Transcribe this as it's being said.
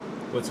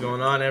What's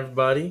going on,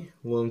 everybody?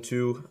 Welcome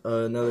to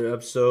another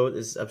episode.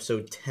 This is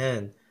episode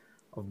 10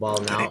 of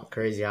Balling Dang. Out.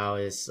 Crazy how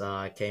it's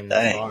came this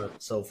Dang. far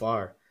so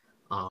far.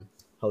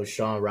 Host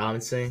Shawn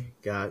Robinson,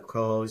 got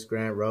co-host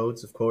Grant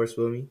Rhodes, of course,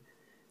 with me.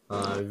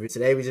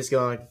 Today we're just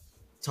going to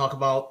talk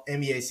about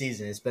NBA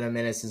season. It's been a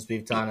minute since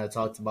we've kind of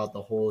talked about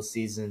the whole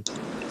season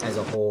as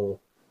a whole,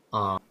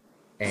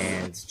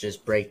 and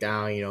just break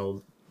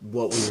down,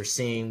 what we were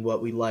seeing,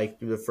 what we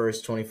liked through the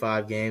first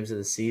 25 games of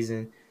the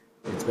season.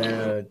 It's been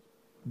a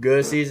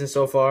good season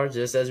so far,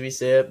 just as we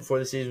said before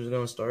the season was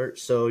going to start.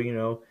 So,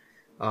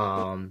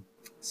 some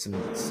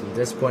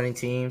disappointing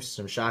teams,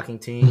 some shocking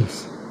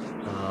teams.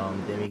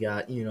 Then we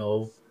got,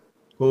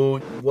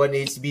 what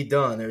needs to be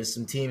done. There's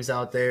some teams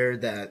out there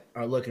that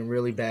are looking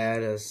really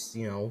bad, as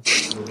we'll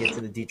get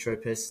to the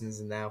Detroit Pistons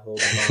and that whole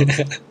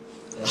debacle.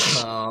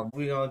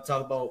 We're gonna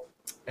talk about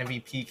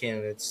MVP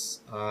candidates.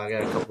 I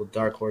got a couple of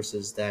dark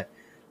horses that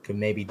could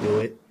maybe do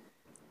it.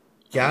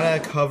 Gotta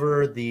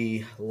cover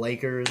the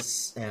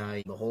Lakers,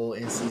 the whole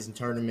in-season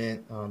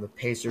tournament, the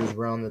Pacers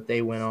run that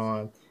they went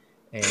on,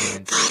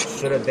 and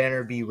should a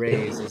banner be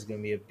raised is going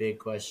to be a big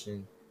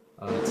question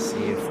to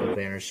see if a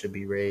banner should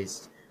be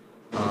raised.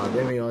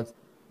 Then we going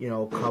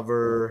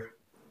to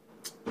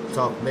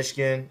talk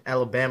Michigan,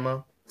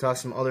 Alabama, talk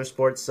some other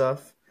sports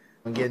stuff,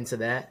 and get into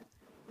that,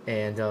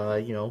 and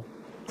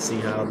see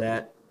how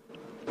that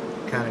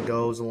kind of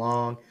goes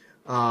along.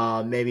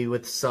 Maybe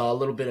with a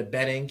little bit of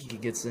betting, he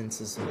gets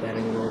into some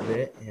betting a little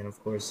bit, and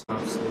of course,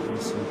 absolutely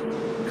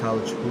some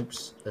college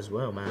hoops as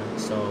well, man.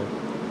 So,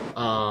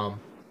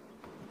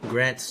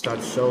 Grant, to start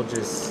the show,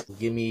 just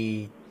give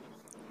me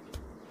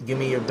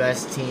your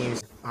best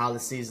teams, how the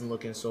season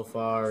looking so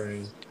far,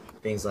 and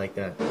things like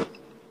that.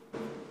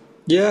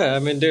 Yeah,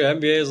 dude,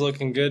 NBA is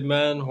looking good,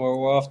 man. We're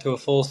off to a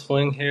full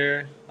swing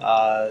here.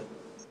 I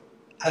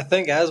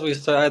think as we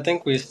start, I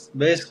think we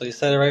basically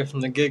said it right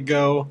from the get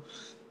go.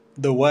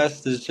 The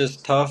West is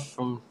just tough.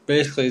 From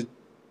basically,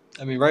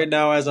 right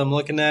now as I'm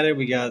looking at it,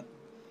 we got,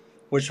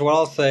 which what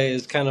I'll say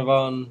is kind of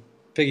on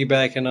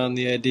piggybacking on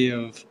the idea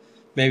of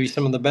maybe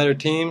some of the better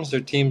teams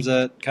or teams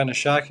that kind of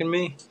shocking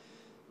me.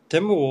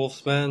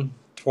 Timberwolves, man,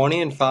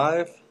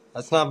 20-5.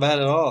 That's not bad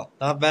at all.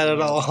 Not bad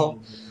at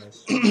all.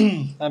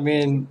 I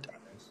mean,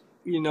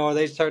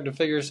 they started to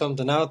figure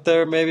something out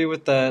there maybe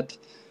with that,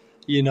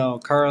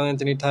 Karl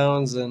Anthony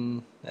Towns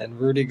and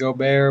Rudy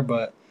Gobert.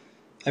 But,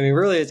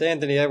 really, it's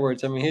Anthony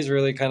Edwards. He's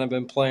really kind of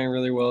been playing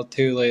really well,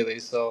 too, lately.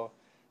 So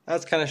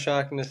that's kind of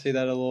shocking to see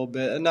that a little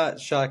bit. And not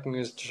shocking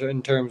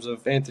in terms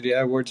of Anthony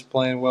Edwards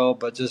playing well,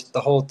 but just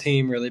the whole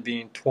team really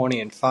being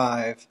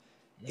 20-5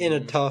 in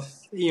a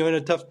tough,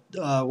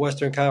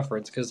 Western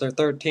Conference, because they're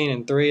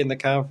 13-3 in the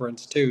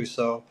conference, too.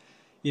 So,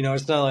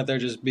 it's not like they're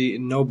just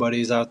beating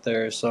nobodies out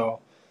there. So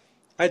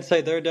I'd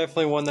say they're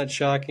definitely one that's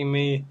shocking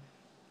me.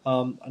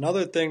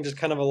 Another thing, just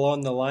kind of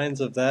along the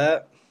lines of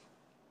that,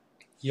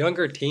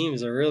 younger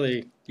teams are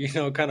really,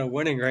 kind of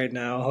winning right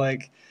now.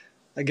 Like,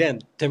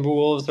 again,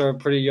 Timberwolves are a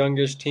pretty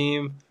youngish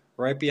team.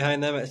 Right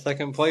behind them at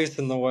second place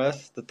in the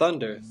West, the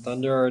Thunder.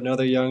 Thunder are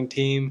another young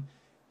team.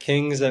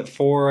 Kings at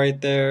 4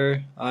 right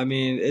there. And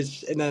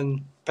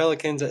then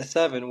Pelicans at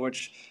 7,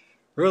 which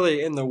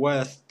really in the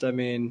West,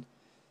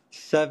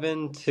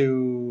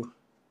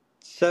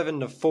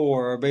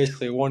 7-4 are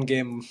basically one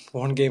game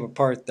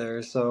apart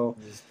there. So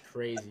It's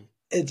crazy.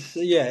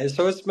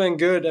 so it's been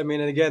good. And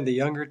again, the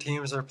younger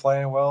teams are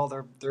playing well.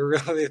 They're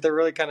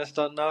really kind of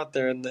stunting out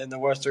there in the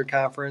Western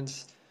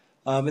Conference.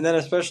 And then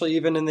especially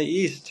even in the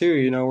East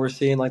too, we're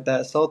seeing like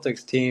that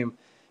Celtics team.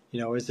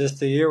 Is this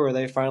the year where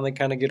they finally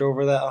kind of get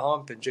over that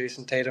hump and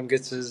Jason Tatum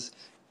gets his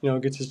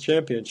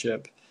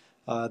championship?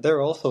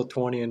 They're also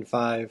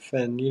 20-5,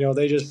 and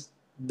they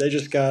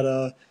just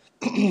got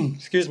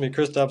excuse me,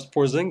 Kristaps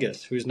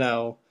Porzingis, who's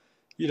now,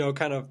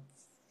 kind of,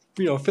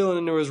 filling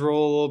into his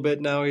role a little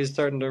bit now. He's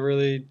starting to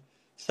really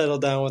settle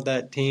down with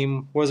that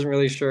team. Wasn't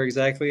really sure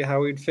exactly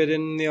how he'd fit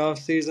in the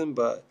offseason,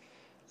 but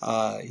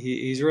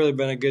he's really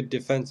been a good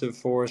defensive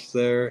force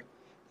there,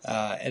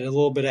 and a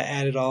little bit of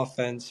added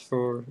offense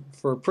for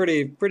a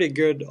pretty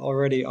good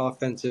already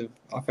offensive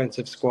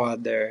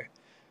squad there.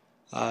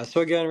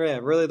 So again, yeah,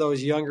 really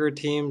those younger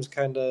teams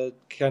kind of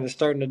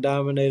starting to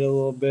dominate a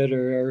little bit,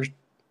 or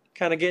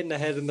kind of getting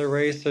ahead in the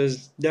race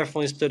has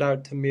definitely stood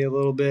out to me a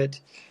little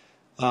bit.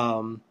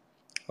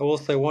 I will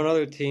say one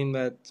other team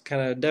that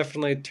kind of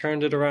definitely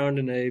turned it around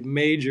in a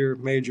major,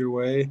 major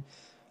way,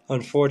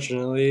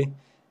 unfortunately,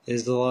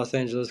 is the Los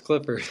Angeles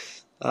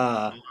Clippers.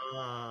 Yeah,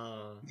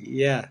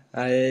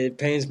 it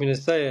pains me to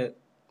say it.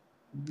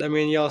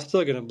 Y'all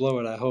still gonna blow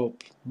it, I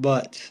hope.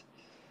 But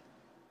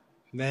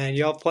man,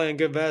 y'all playing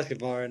good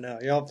basketball right now.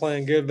 Y'all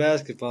playing good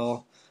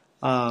basketball.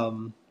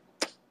 Um,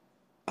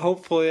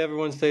 Hopefully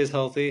everyone stays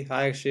healthy.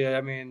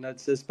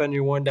 It's been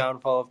your one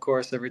downfall, of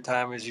course, every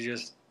time is you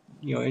just,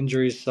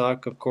 injuries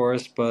suck, of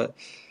course, but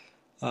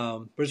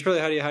it's really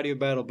how do you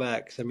battle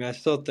back? 'Cause, I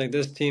still think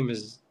this team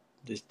is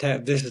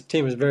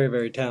very,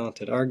 very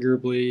talented.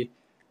 Arguably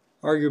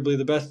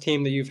the best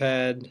team that you've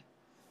had.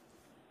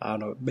 I don't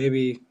know,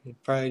 maybe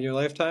probably in your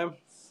lifetime.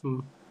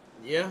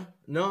 Yeah,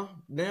 No,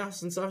 now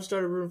since I've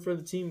started rooting for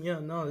the team, yeah,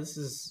 no, this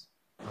is.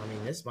 I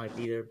mean, this might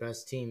be their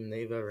best team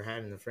they've ever had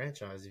in the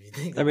franchise, if you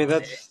think I mean,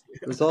 about it.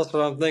 that's also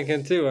what I'm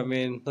thinking too. I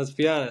mean, let's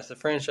be honest. The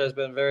franchise has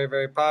been very,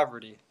 very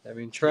poverty. I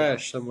mean, Yeah,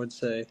 trash. Some would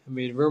say. I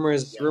mean,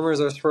 rumors yeah, rumors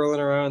are swirling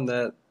around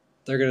that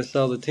they're going to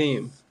sell the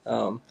team.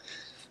 I'm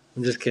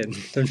just kidding.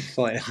 I'm just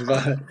playing.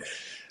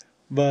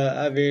 But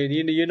I mean,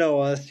 you know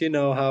us. You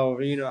know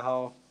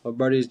how my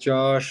buddies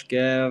Josh,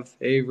 Gav,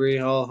 Avery,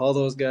 all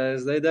those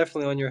guys. They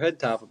definitely on your head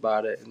top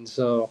about it. And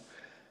so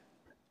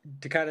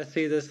to kind of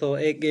see this little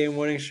 8 game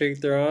winning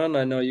streak they're on,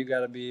 I know you got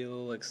to be a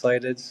little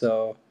excited.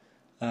 So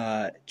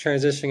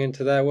transitioning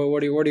into that,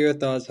 what are your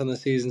thoughts on the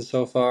season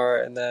so far,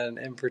 and then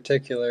in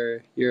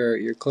particular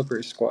your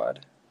Clippers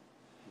squad?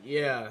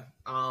 yeah.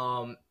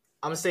 I'm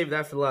gonna save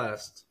that for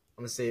last.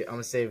 I'm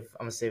gonna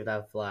save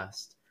that for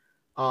last.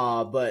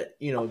 But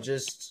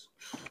just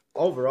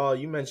overall,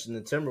 you mentioned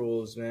the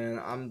Timberwolves,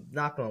 man. I'm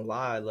not gonna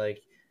lie,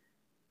 like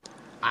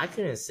I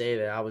couldn't say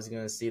that I was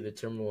gonna see the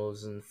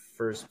Timberwolves in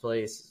first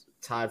place,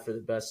 tied for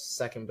the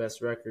second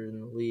best record in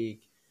the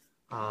league,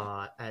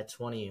 at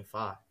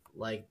 20-5.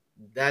 Like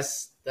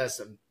that's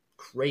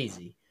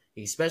crazy,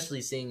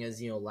 especially seeing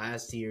as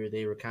last year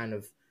they were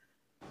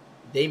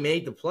they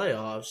made the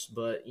playoffs,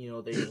 but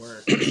they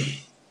weren't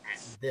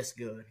this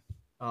good.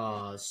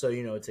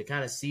 So to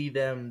kind of see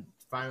them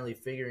finally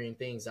figuring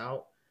things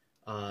out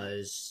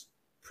is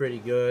pretty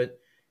good.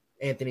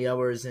 Anthony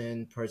Edwards,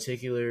 in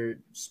particular,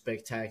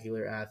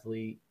 spectacular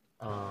athlete.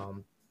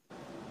 Um,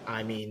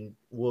 I mean,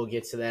 we'll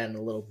get to that in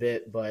a little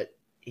bit, but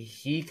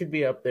he could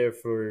be up there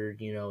for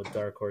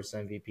dark horse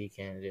MVP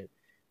candidate.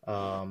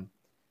 Um,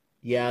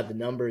 yeah, the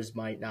numbers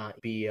might not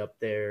be up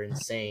there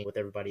insane with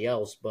everybody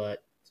else,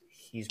 but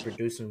he's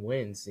producing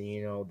wins,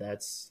 and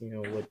that's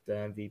what the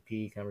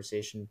MVP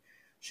conversation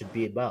should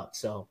be about.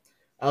 So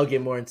I'll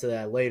get more into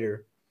that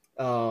later.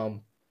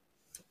 Um,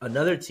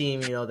 Another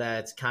team,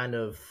 that's kind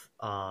of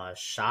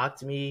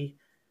shocked me,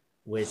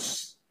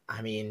 which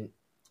I mean,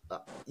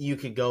 you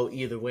could go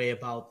either way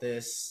about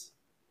this.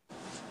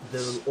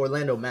 The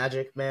Orlando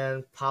Magic,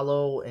 man,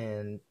 Paulo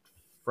and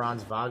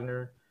Franz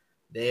Wagner,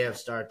 they have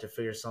started to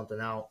figure something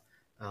out.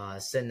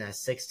 Sitting at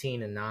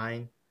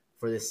 16-9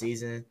 for the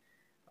season.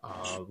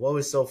 What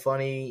was so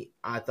funny,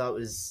 I thought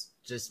was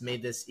just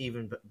made this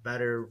even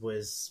better,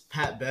 was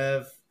Pat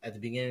Bev at the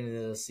beginning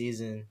of the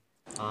season.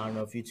 I don't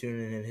know if you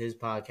tuned in his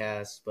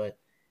podcast, but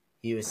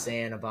he was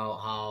saying about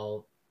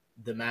how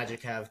the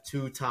Magic have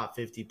two top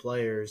 50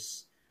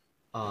 players,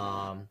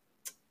 um,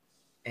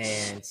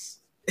 and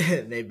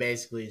they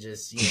basically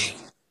just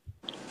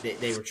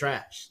they were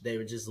trash. They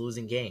were just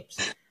losing games.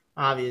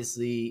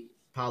 Obviously,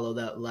 Paulo,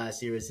 that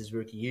last year was his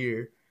rookie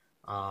year,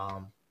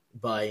 um,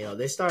 but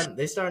they starting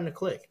to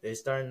click. They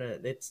starting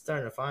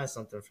to find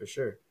something for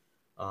sure.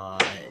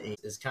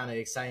 It's kind of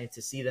exciting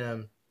to see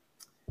them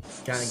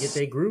kind of get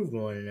their groove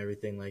going and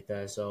everything like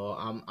that. So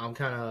I'm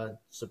kind of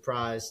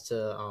surprised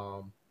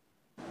to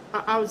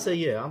I would say,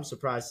 yeah, I'm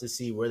surprised to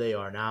see where they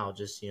are now,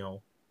 just in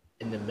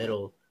the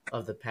middle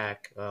of the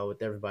pack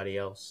with everybody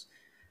else.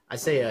 I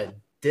say a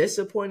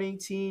disappointing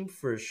team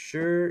for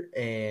sure,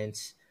 and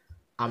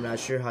I'm not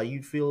sure how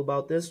you'd feel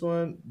about this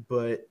one,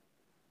 but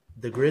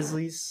the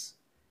Grizzlies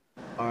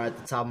are at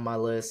the top of my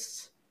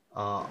list,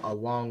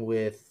 along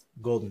with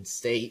Golden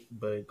State.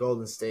 But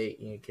Golden State,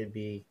 could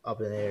be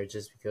up in the air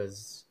just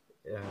because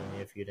I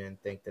mean, if you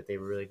didn't think that they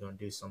were really going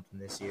to do something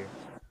this year,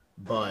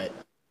 but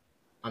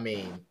I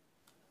mean,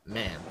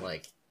 man,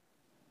 like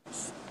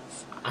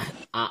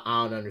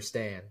I don't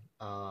understand.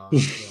 What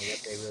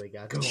they really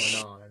got going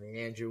on. I mean,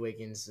 Andrew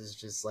Wiggins is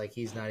just like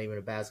he's not even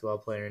a basketball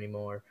player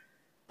anymore.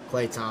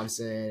 Clay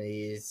Thompson,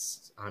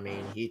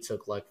 he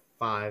took like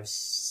 5,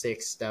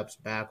 6 steps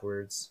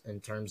backwards in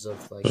terms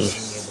of like being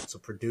able to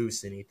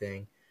produce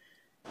anything.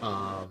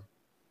 Um,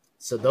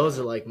 so those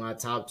are like my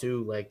top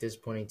two like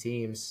disappointing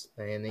teams.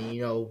 And then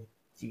you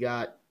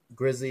got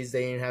Grizzlies.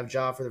 They didn't have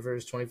Ja for the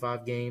first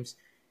 25 games.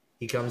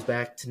 He comes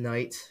back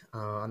tonight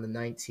on the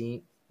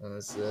 19th. So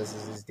this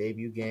is his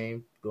debut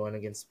game going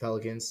against the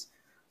Pelicans.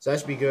 So that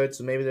should be good.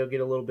 So maybe they'll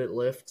get a little bit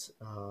lift.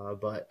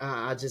 But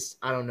I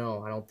don't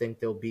know. I don't think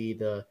they'll be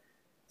the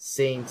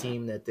same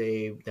team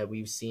that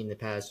we've seen the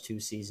past 2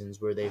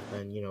 seasons where they've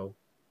been,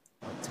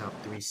 a top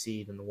 3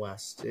 seed in the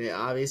West. Yeah,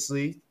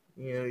 obviously,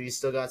 you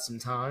still got some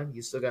time.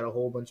 You still got a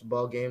whole bunch of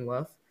ball game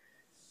left,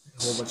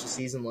 a whole bunch of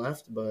season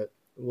left, but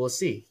we'll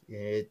see.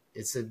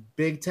 It's a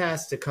big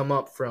task to come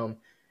up from,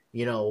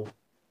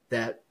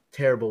 that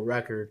terrible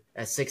record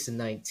at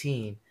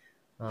 6-19,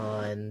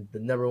 and the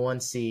number 1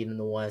 seed in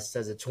the West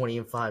has a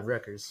 20-5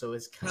 record. So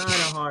it's kind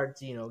of hard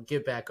to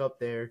get back up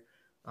there.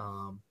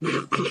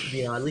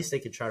 At least they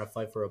could try to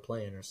fight for a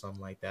play-in or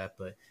something like that.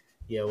 But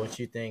yeah, what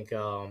you think,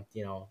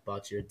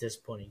 about your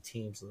disappointing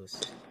teams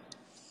list?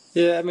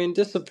 Yeah, I mean,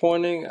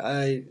 disappointing.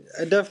 I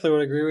definitely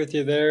would agree with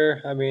you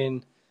there. I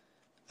mean,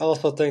 I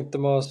also think the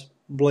most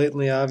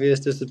blatantly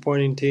obvious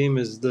disappointing team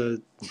is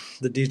the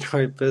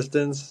Detroit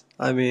Pistons.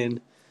 I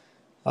mean,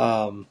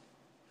 um,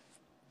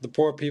 The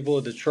poor people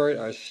of Detroit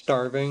are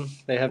starving.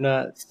 They have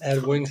not had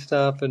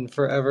Wingstop in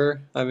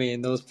forever. I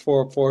mean, those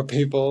poor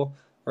people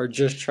are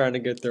just trying to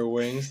get their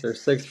wings. They're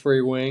six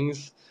free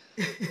wings.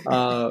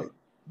 Uh,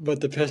 but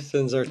the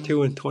Pistons are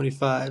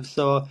 2-25.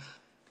 So,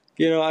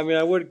 I mean,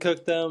 I would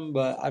cook them,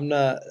 but I'm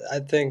not. I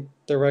think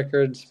the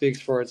record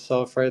speaks for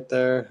itself right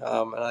there,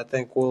 and I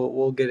think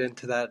we'll get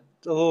into that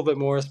a little bit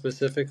more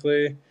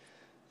specifically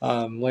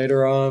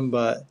later on.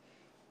 But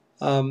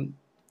um,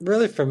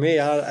 really, for me,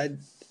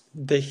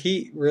 the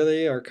Heat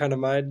really are kind of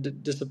my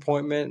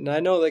disappointment, and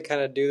I know they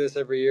kind of do this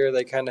every year.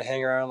 They kind of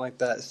hang around like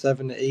that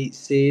 7 to 8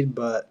 seed,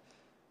 but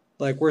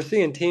like we're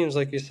seeing teams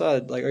like you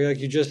said, like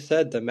you just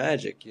said, the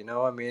Magic.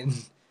 I mean,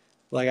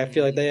 like I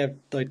feel like Mhm. they have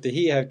like the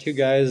Heat have two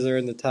guys that are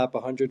in the top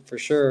 100 for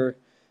sure,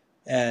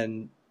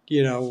 and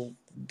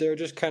they're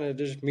just kind of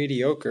just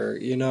mediocre.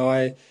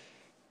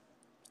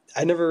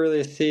 I never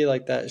really see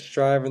like that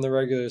strive in the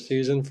regular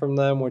season from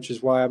them, which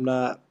is why I'm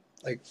not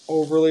like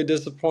overly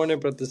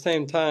disappointed. But at the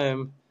same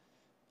time,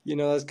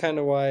 that's kind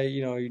of why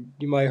you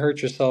might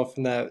hurt yourself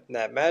in that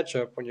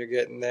matchup when you're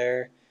getting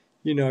there.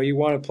 You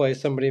want to play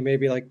somebody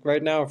maybe like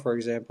right now, for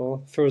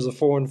example, if it was a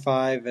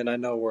 4-5, and I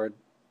know we're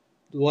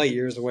light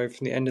years away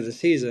from the end of the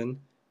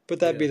season, but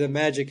that'd be Yeah. the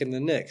Magic and the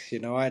Knicks.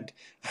 I'd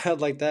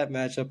like that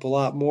matchup a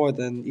lot more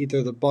than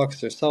either the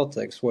Bucks or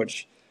Celtics,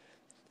 which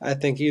I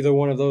think either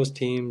one of those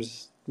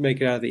teams make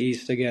it out of the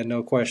East again,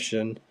 no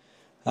question.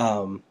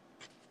 Um,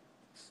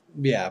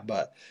 yeah,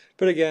 but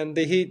again,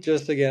 the Heat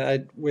just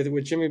again,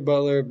 with Jimmy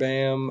Butler,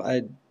 Bam,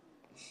 I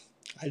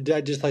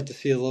just like to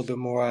see a little bit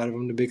more out of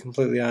them. To be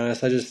completely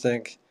honest, I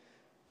think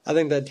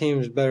that team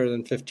is better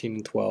than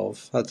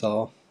 15-12. That's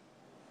all.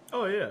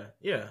 Oh yeah,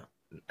 yeah,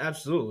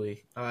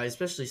 absolutely.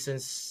 Especially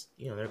since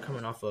they're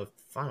coming off a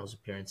finals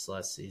appearance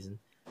last season.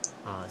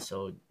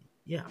 So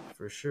yeah,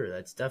 for sure,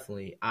 that's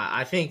definitely.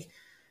 I think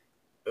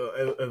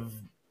of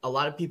a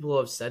lot of people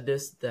have said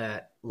this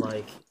that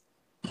like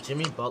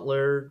Jimmy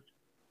Butler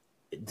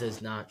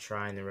does not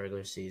try in the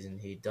regular season.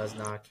 He does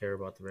not care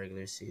about the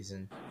regular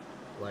season,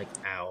 like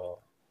at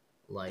all.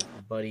 Like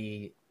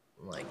Buddy,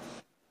 like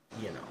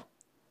you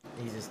know,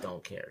 he just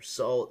don't care.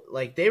 So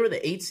like they were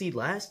the 8 seed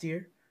last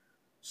year.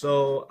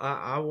 So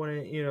I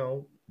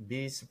wouldn't,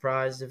 be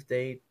surprised if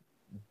they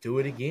do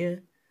it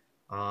again.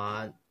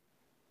 Uh,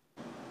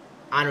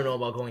 I don't know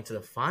about going to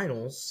the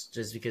finals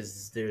just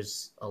because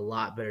there's a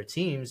lot better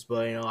teams,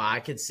 but I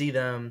could see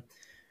them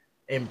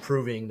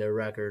improving their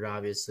record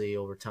obviously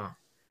over time.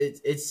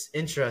 It's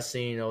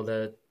interesting,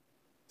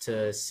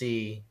 to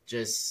see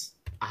just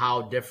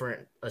how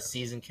different a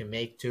season can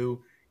make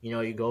too.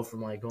 You go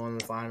from like going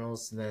to the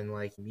finals and then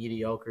like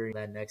mediocre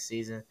that next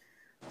season.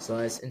 So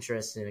it's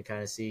interesting to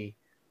kind of see.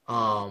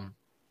 Um,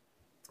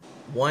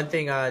 One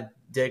thing I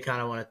did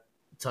kind of want to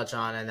touch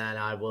on, and then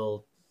I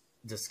will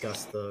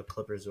discuss the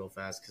Clippers real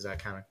fast because I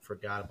kind of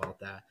forgot about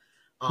that.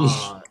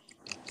 Uh,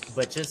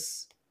 but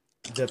just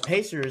the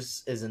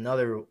Pacers is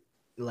another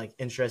like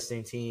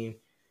interesting team.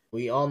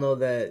 We all know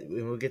that,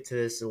 and we'll get to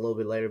this a little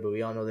bit later, but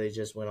we all know they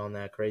just went on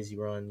that crazy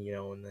run,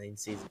 in the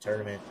in-season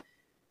tournament,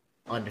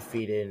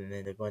 undefeated, and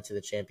then they went to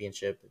the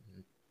championship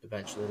and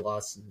eventually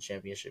lost in the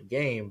championship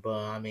game. But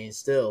I mean,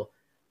 still,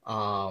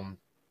 um,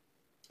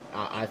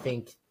 I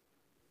think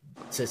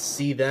to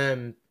see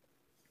them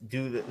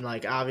do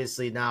like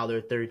obviously now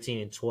they're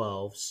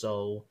 13-12,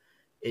 so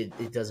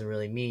it doesn't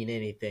really mean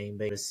anything.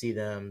 But to see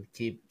them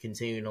keep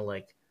continuing to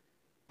like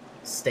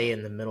stay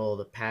in the middle of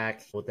the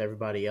pack with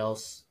everybody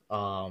else,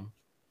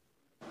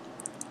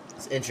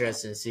 it's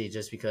interesting to see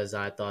just because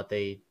I thought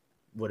they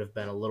would have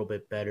been a little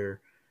bit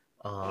better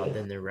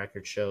than their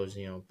record shows,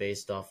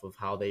 based off of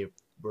how they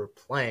were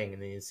playing in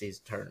the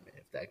in-season tournament,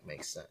 if that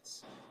makes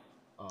sense.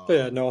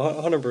 Yeah, Um, no,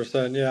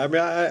 100%. Yeah, I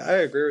mean, I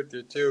agree with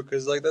you too,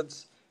 because like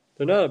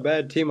they're not a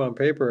bad team on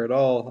paper at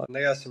all.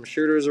 They got some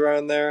shooters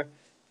around there,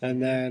 and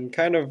mm-hmm. then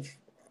kind of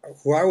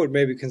who I would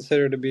maybe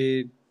consider to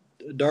be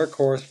a dark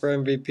horse for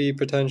MVP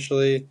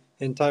potentially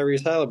in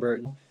Tyrese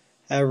Halliburton,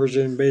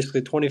 averaging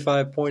basically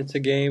 25 points a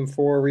game,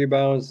 4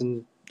 rebounds,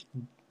 and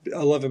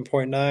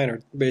 11.9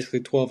 or basically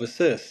 12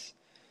 assists.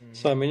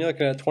 So I Mm-hmm. mean, you're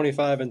looking at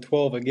 25 and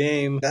 12 a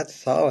game. That's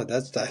solid.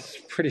 That's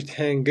pretty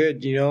dang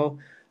good.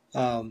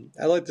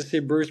 I'd like to see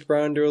Bruce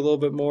Brown do a little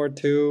bit more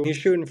too. He's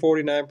shooting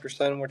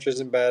 49%, which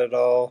isn't bad at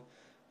all.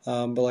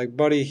 But like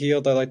Buddy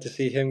Hield, I'd like to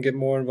see him get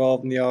more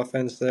involved in the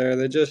offense there.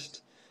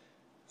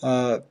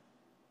 Uh,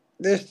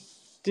 they just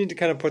need to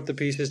kind of put the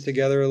pieces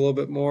together a little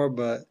bit more.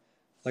 But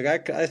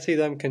like I see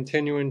them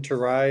continuing to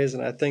rise,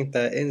 and I think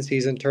that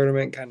in-season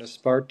tournament kind of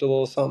sparked a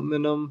little something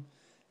in them.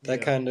 That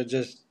Yeah. kind of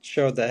just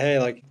showed that hey,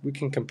 like we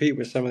can compete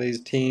with some of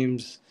these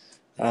teams.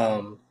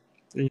 Mm-hmm.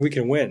 We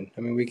can win.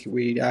 I mean,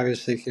 we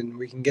obviously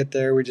we can get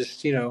there. We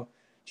just got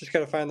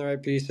to find the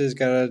right pieces.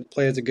 Got to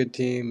play as a good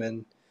team,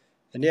 and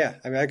yeah,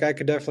 I mean, I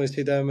could definitely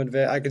see them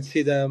I could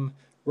see them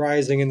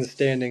rising in the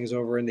standings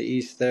over in the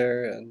East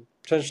there, and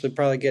potentially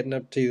probably getting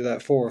up to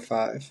that 4 or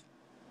 5.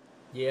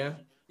 Yeah,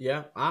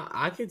 yeah,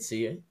 I could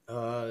see it.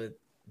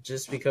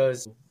 Just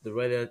because the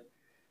way that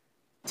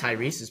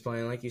Tyrese is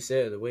playing, like you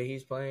said, the way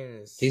he's playing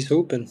He's is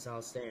hooping. is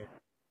outstanding.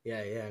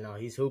 Yeah. No,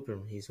 he's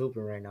hooping. He's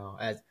hooping right now.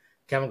 As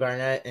Kevin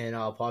Garnett and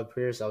Paul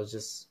Pierce, I was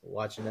just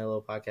watching that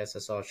little podcast. I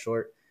saw a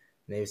short,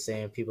 and they were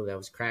saying people that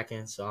was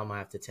cracking. So I'm gonna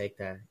have to take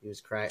that. He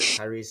was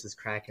Tyrese is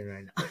cracking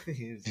right now.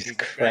 He's He's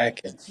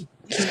cracking. cracking.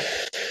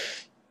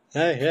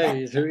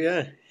 Hey,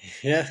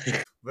 yeah.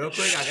 Real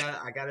quick,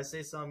 I gotta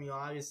say something.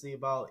 Obviously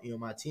about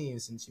my team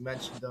since you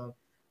mentioned them.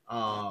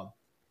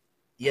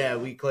 Yeah,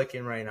 we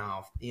clicking right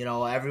now.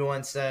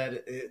 Everyone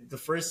said the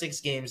first 6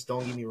 games.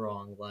 Don't get me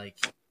wrong. Like,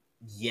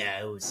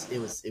 yeah, it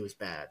was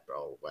bad,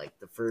 bro. Like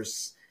the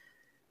first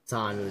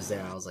time it was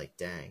there, I was like,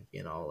 dang,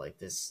 like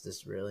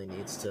this really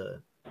needs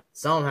to.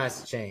 Something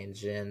has to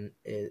change, and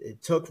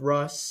it took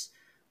Russ.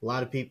 A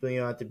lot of people,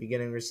 at the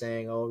beginning were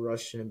saying, "Oh,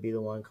 Russ shouldn't be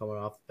the one coming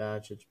off the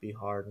bench. It should be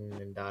Harden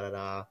and da da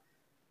da."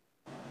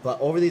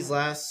 But over these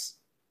last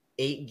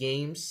 8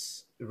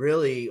 games,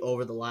 really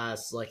over the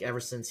last ever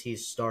since he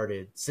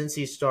started,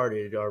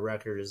 our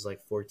record is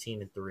like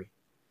 14-3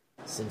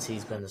 since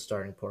he's been the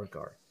starting point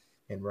guard,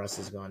 and Russ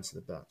has gone to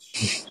the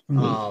bench.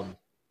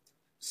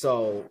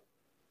 So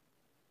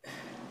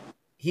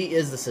he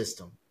is the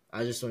system.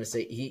 I just want to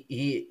say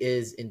he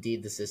is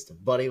indeed the system.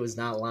 Buddy was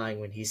not lying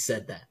when he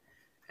said that.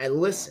 And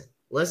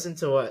listen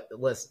to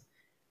what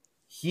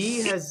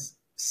he has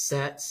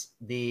set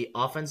the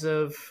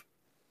offensive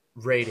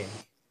rating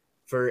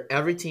for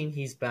every team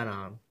he's been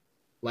on.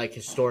 Like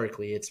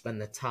historically, it's been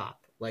the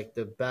top, like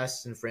the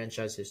best in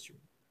franchise history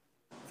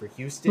for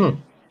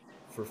Houston,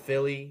 for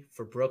Philly,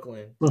 for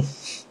Brooklyn,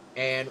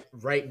 and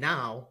right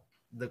now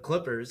the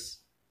Clippers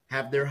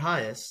have their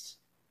highest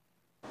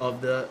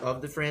of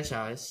the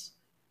franchise,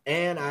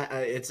 and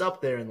it's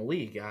up there in the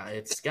league.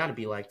 It's got to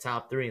be like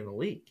top 3 in the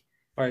league.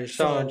 All right,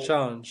 Shawn,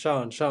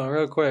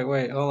 real quick.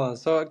 Wait, hold on.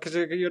 So, because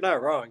you're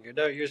not wrong.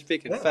 You're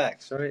speaking Yeah,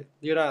 facts, right?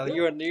 You're not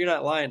yeah, you're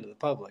not lying to the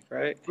public,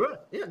 right? right.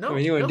 Yeah, I no,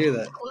 mean, you wouldn't no. do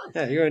that.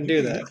 Yeah, you wouldn't do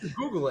You that. can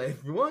Google it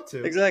if you want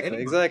to.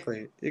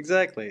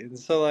 Exactly. And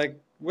so,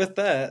 like, with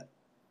that,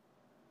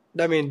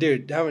 I mean,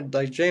 dude,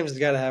 James has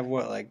got to have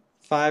what, like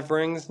 5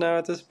 rings now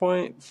at this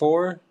point?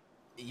 4?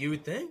 You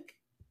would think.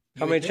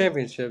 How You would many think.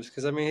 championships?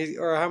 Because I mean,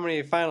 or how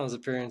many finals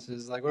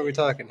appearances? Like, what are we Yeah.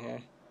 talking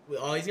here?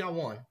 Oh, he's got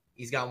one.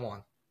 He's got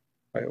one.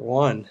 Right,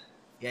 1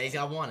 Yeah, he's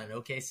got one in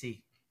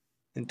OKC.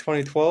 in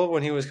 2012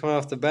 when he was coming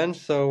off the bench.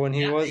 So when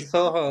he Yeah, was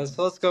so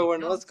let's go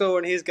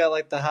when he's got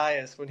like the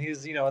highest, when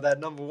he's that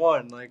number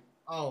 1. Like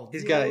Oh,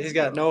 he's got zero, he's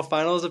got zero. no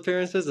finals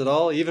appearances at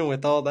all, even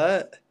with all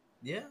that.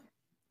 Yeah, So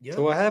yeah.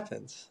 what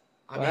happens?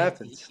 I What mean,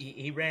 happens?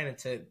 he ran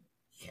into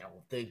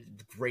the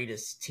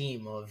greatest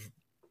team of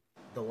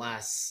the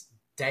last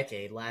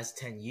decade, last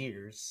 10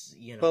 years.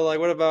 But like,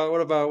 what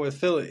about with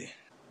Philly?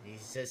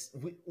 He's just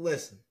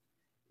listen.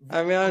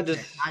 I mean, I'm Okay,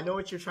 just I know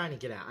what you're trying to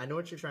get at.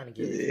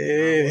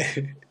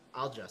 yeah.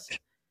 I'll just.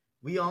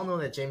 We all know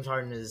that James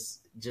Harden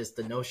is just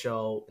the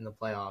no-show in the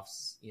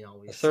playoffs.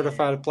 A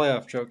certified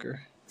playoff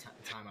joker.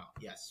 Timeout.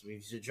 Yes,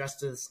 we've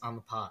addressed this on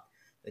the pod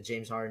that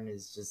James Harden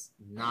is just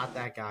not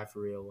that guy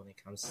for real when it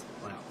comes to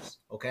the playoffs.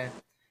 Okay,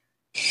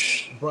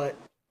 but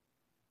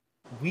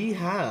we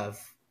have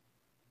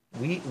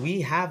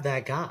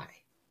that guy.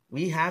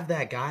 We have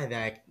that guy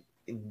that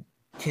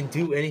can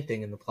do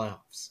anything in the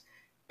playoffs,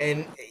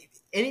 and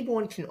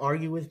anyone can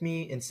argue with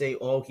me and say,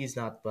 "Oh, he's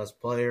not the best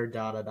player."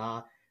 Da da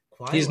da.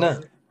 He's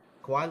not.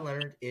 Kawhi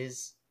Leonard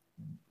is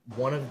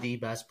one of the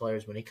best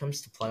players when it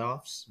comes to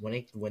playoffs.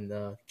 When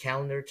the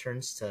calendar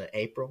turns to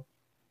April,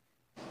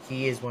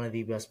 he is one of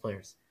the best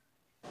players.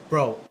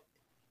 Bro,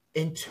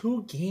 in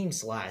 2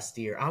 games last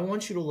year, I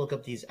want you to look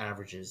up these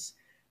averages,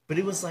 but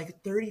it was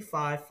like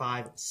 35,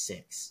 5,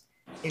 6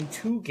 in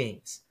 2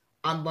 games.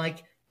 I'm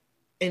like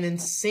an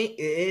insane.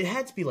 It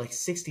had to be like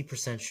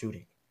 60%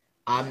 shooting.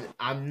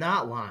 I'm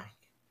not lying.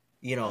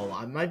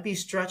 I might be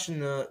stretching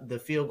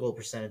the field goal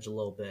percentage a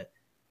little bit,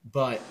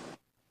 but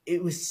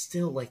it was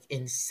still like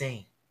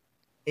insane.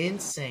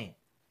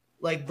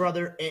 Like,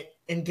 brother,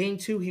 in game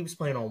 2, he was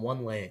playing on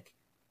one leg.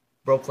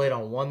 Bro played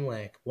on one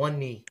leg, one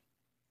knee.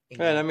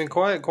 Man, I mean,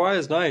 Kawhi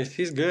is nice.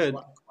 He's good.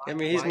 I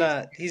mean, he's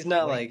not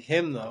Wait, like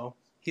him though.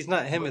 He's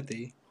not wait.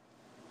 Himothy.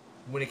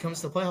 When it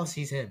comes to playoffs,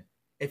 he's him.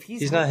 If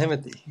He's not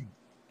Himothy.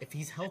 if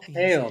he's healthy, he's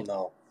Hell him.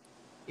 no.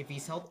 If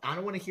he's healthy, I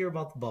don't want to hear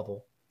about the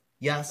bubble.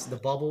 Yes, the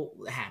bubble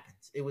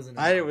happens. It was an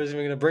I anomaly. wasn't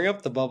even going to bring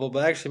up the bubble,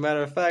 but actually,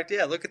 matter of fact,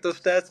 yeah, look at those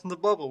stats in the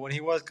bubble when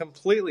he was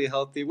completely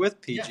healthy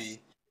with PG.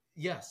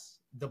 Yes.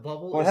 The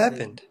bubble. What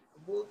happened?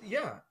 Well,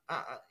 yeah.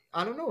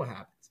 I don't know what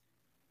happened,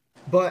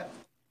 but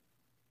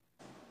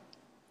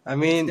I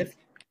mean,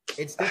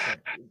 it's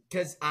different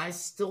because I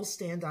still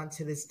stand on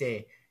to this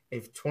day.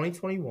 If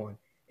 2021,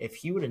 if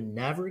he would have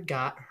never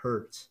got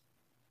hurt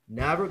in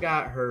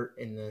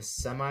the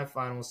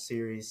semifinal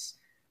series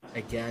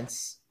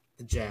against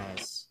the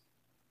Jazz,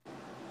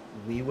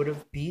 we would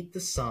have beat the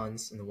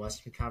Suns in the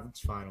Western Conference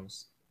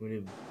Finals. We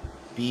would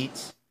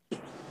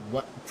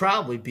have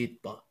probably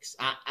beat Bucks.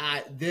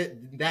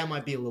 That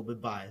might be a little bit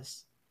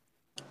biased.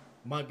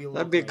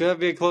 that'd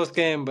be a close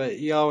game, but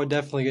y'all would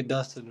definitely get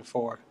dusted in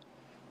 4.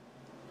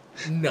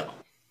 No.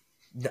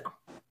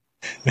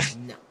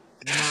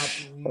 Not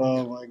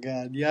Oh my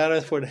God,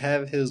 Giannis would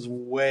have his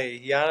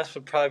way. Giannis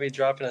would probably be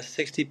dropping a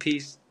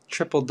 60-piece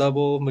triple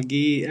double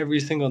McGee every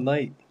single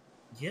night.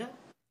 yeah.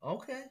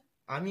 Okay.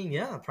 I mean,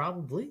 yeah,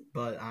 probably,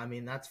 but I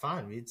mean that's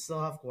fine. We'd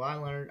still have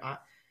Kawhi Leonard.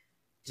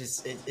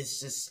 It's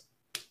just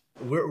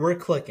we're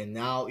clicking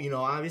now. You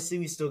know, obviously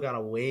we still got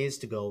a ways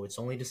to go. It's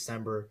only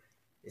December.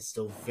 It's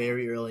still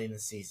very early in the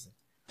season,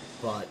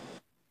 but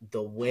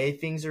the way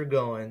things are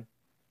going,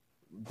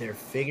 they're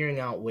figuring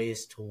out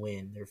ways to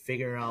win. They're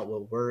figuring out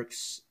what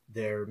works.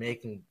 They're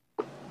making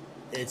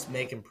it's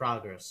making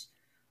progress.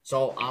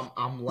 So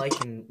I'm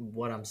liking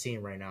what I'm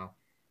seeing right now.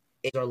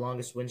 It's our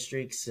longest win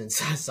streak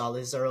since I saw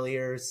this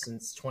earlier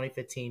since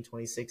 2015,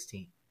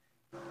 2016.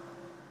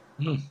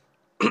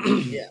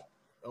 Yeah,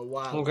 a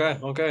while Okay,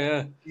 ago.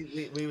 okay, yeah.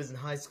 We was in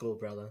high school,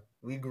 brother.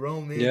 We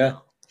grown men Yeah.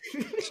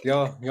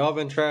 now. Y'all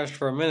been trashed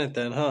for a minute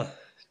then, huh?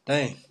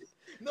 Dang.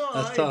 No,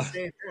 That's I ain't tough.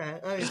 saying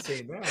that. I ain't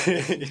saying that.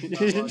 It's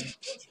just our longest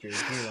win streak.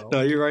 You know,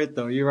 No, you're right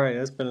though. You're right.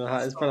 It's been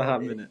a so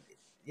hot minute.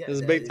 yeah, This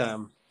is big it's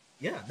time.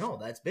 yeah, no,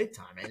 that's big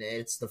time, and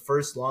it's the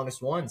first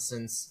longest one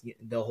since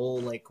the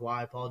whole like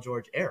Kawhi Paul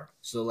George era.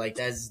 So like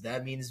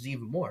that means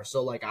even more.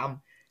 So like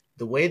I'm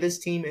the way this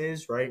team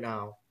is right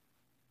now,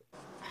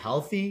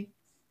 healthy,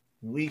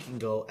 we can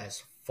go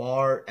as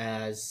far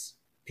as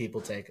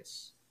people take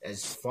us.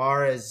 As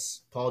far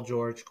as Paul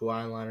George,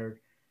 Kawhi Leonard,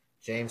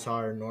 James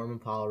Harden, Norman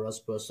Powell,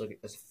 Russ Westbrook,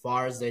 as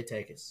far as they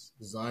take us,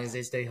 as long as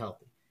they stay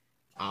healthy.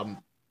 I'm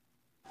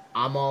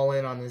I'm all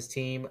in on this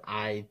team.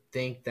 I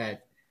think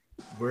that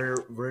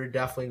we're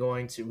definitely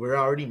going to. We're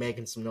already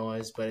making some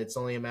noise, but it's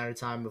only a matter of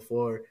time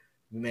before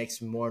we make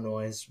some more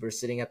noise. We're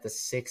sitting at the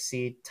 6th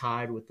seed,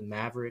 tied with the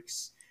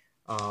Mavericks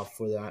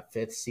for that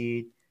 5th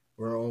seed.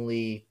 We're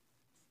only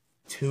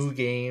 2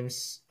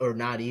 games, or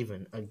not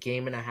even a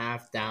game and a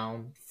half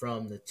down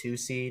from the 2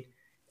 seed.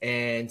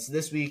 And so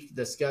this week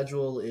the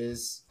schedule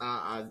is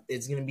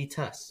it's gonna be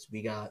tests.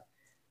 We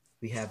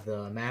have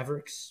the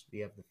Mavericks, we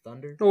have the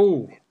Thunder,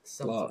 Oh, we have the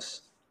Celtics.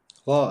 lost.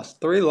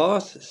 Lost. 3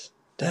 losses.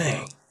 No,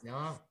 Dang.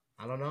 no,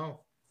 I don't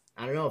know.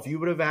 I don't know. If you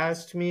would have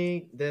asked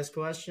me this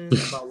question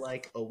about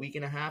like a week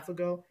and a half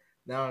ago,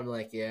 now I'm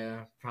like,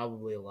 yeah,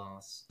 probably a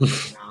loss. But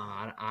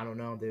nah, I don't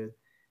know, dude.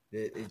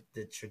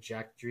 The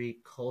trajectory,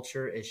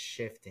 culture is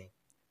shifting.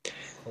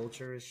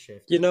 Culture is You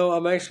shifting. know,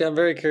 I'm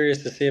very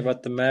curious to see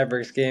about the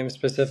Mavericks game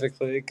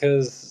specifically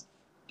because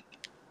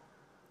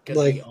Because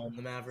we like own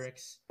the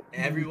Mavericks.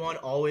 Everyone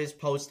always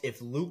posts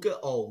if Luca.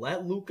 Oh,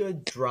 let Luca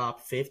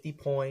drop 50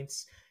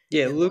 points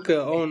yeah, and let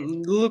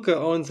fans. Luca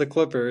owns the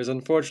Clippers.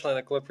 Unfortunately,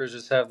 the Clippers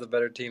just have the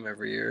better team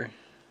every year.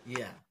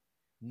 Yeah,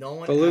 no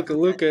one But ever.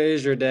 Luca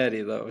is your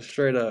daddy though,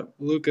 straight up.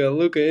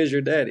 Luca is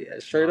your daddy,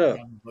 straight No, up.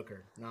 Devin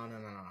Booker. No, no,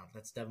 no, no, no.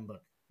 That's Devin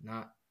Booker.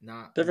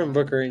 Devin Not.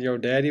 Booker ain't your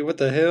daddy. What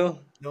the hell?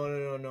 No,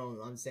 no, no,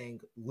 no. I'm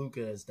saying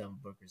Luca is Devin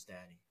Booker's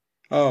daddy.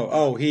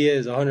 Not. He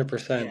is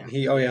 100%. Yeah,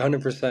 yeah, Yeah, yeah.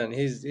 100%.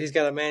 He's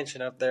got a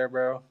mansion up there,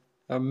 bro.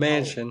 A Oh,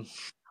 mansion.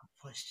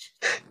 question.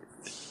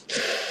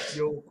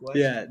 Yo,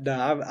 question. Yeah,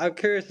 no, I'm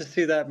curious to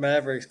see that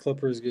Mavericks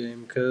Clippers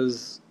game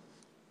because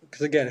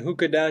again,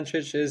 Luka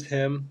Doncic is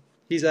him.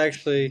 He's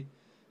actually.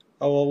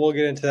 Oh well, we'll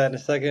get into that in a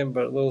second.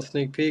 But a little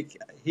sneak peek.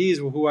 He's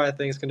who I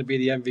think is going to be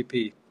the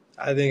MVP.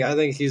 I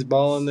think he's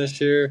balling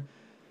this year,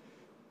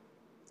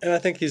 and I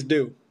think he's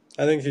due.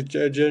 I think he's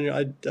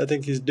genuine. I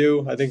think he's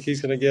due. I think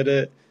he's going to get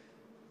it.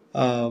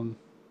 Um,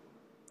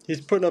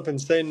 he's putting up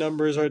insane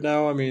numbers right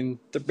now. I mean,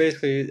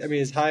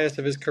 his highest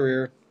of his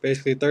career,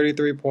 basically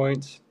 33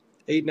 points,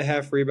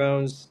 8.5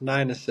 rebounds,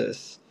 9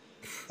 assists.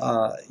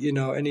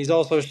 And he's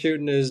also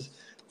shooting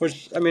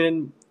which I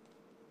mean,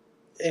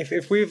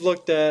 if we've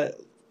looked at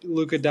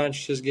Luka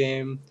Doncic's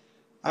game,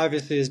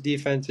 obviously his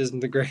defense isn't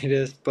the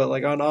greatest, but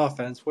like on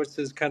offense, what's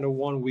his kind of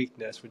one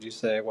weakness? Would you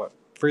say what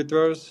free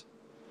throws?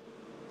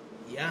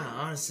 Yeah,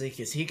 honestly,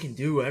 because he can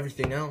do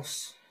everything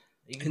else.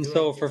 He can And do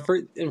so everything for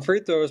else. free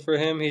throws for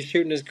him, he's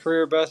shooting his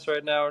career best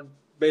right now,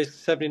 basically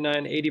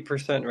 79,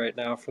 80% right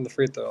now from the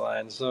free throw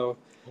line. So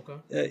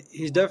Okay.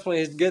 he's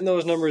getting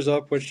those numbers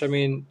up. Which I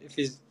mean, if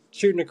he's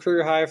shooting a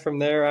career high from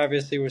there,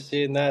 obviously we're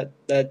seeing that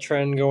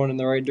trend going in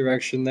the right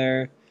direction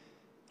there.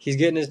 He's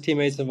getting his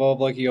teammates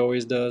involved like he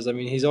always does. I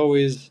mean, he's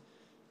always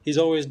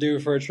due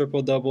for a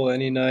triple double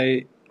any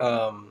night.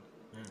 Yeah.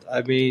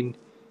 I mean,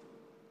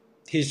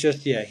 it's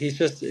just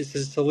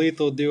a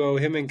lethal duo.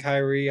 Him and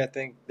Kyrie, I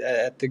think,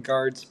 at the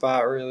guard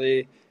spot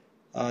really.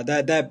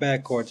 That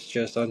backcourt's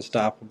just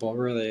unstoppable,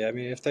 really. I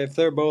mean, if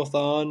they're both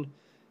on,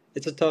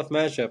 it's a tough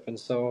matchup. And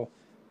so,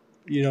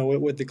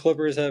 with the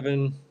Clippers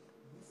having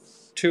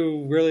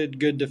two really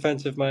good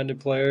defensive-minded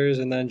players,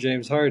 and then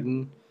James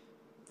Harden,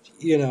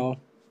 you know,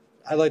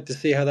 I'd like to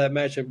see how that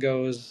matchup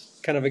goes,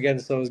 kind of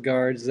against those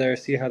guards there.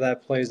 See how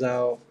that plays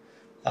out.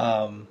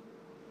 Um,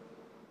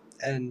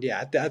 and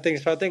yeah, I think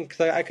so. I think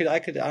 'cause I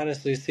could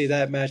honestly see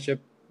that matchup,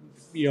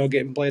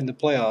 getting played in the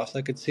playoffs.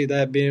 I could see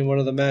that being one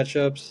of the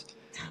matchups.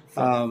 For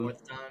the Um,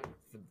 fourth time.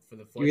 For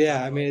the fourth Yeah,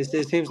 time I in a mean, it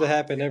row. seems to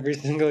happen every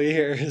single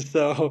year.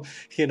 So,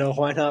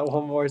 why not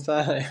one more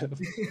time?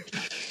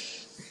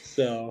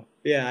 So,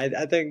 yeah,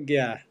 I think,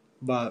 yeah.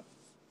 But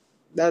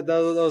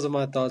those are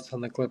my thoughts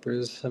on the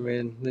Clippers. I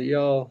mean,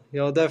 y'all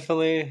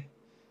definitely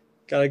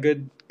got a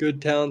good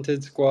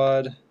talented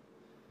squad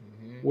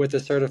Hmm. with a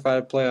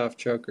certified playoff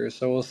choker.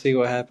 So we'll see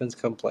what happens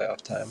come playoff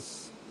time.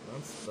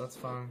 That's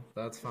fine.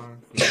 That's fine.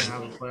 If we can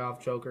have a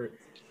playoff choker,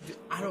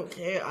 I don't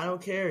care. I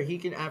don't care. He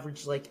can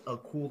average like a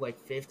cool like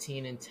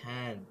 15 and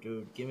 10,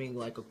 dude. Give me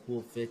like a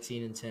cool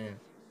 15 and 10.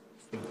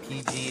 If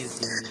PG is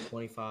giving me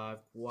 25.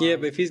 Yeah, Why?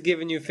 but if he's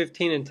giving you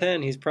 15 and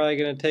 10, he's probably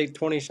going to take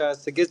 20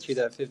 shots to get you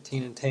that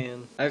 15 and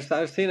 10.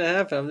 I've seen it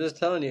happen. I'm just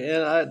telling you.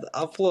 And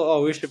I'll pull.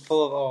 Oh, we should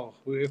pull up.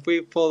 If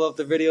we pull up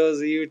the videos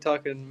of you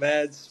talking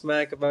mad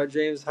smack about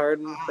James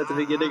Harden at the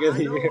beginning of I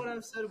the know year, what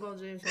I've said about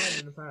James Harden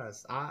in the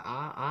past.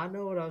 I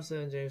know what I've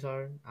said, James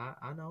Harden.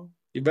 I know.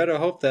 you better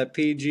hope that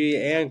PG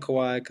and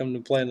Kawhi come to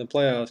play in the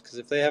playoffs. Because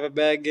if they have a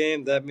bad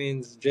game, that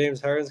means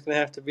James Harden's going to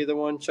have to be the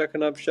one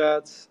chucking up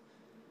shots.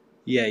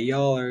 Yeah,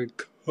 y'all are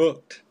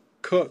cooked.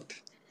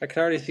 Cooked. I can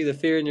already see the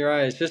fear in your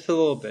eyes, just a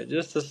little bit,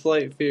 just a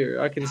slight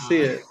fear. I can see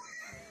Nah. it.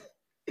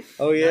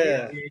 Oh Not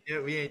yet. yeah.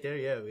 We ain't there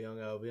yet. We don't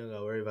gotta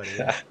worry about it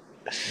yet.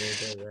 We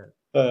ain't there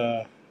yet.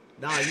 uh,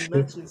 Nah, you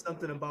mentioned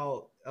something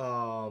about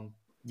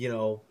you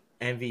know,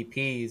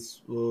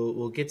 MVPs.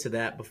 We'll get to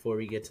that before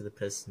we get to the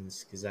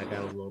Pistons because I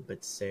got a little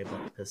bit to say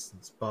about the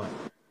Pistons. But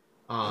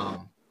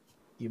um,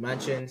 you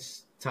mentioned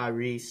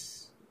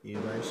Tyrese. You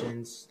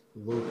mentioned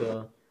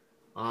Luca.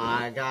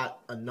 I got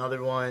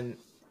another one.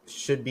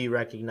 Should be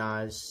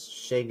recognized.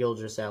 Shea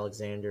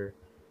Gilgeous-Alexander.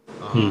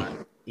 Uh,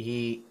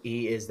 he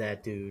is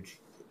that dude.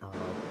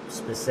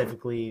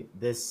 Specifically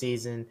this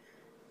season,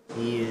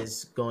 he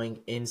is going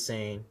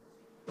insane.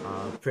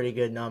 Pretty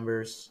good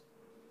numbers,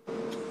 very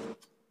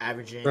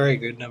averaging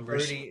good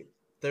numbers.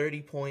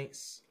 30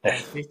 points on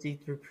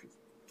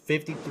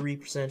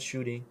 53%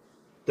 shooting,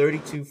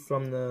 32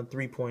 from the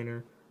three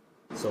pointer,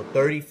 so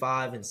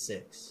 35 and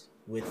 6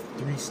 with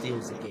 3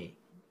 steals a game.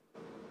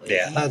 Like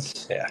Yeah, he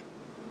that's yeah.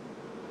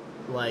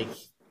 like,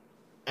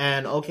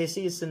 and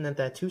OKC is sitting at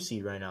that 2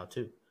 seed right now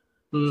too.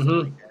 So like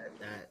Mm-hmm.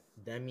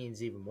 that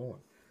means even more.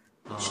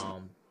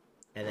 Um,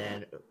 and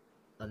then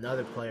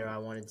another player I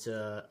wanted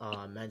to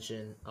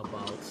mention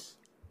about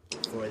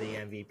for the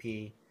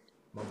MVP,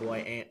 my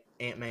boy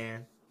Ant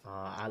Man.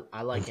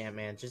 I like Ant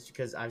Man just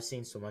because I've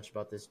seen so much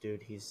about this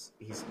dude. He's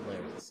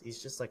hilarious.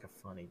 He's just like a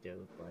funny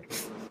dude. Like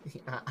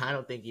I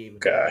don't think he even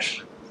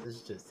Gosh. overthinks.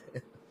 It's just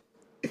him.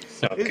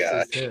 Oh It's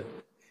just gosh. him.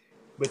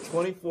 But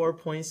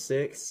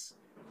 24.6,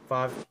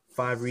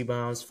 five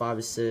rebounds, 5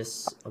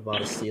 assists,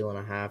 about a steal and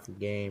a half a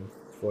game,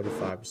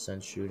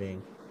 45%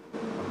 shooting,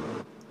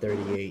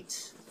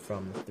 38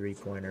 from the 3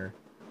 pointer.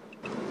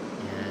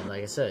 And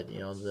like I said, you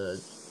know,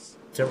 the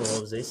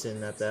Timberwolves, they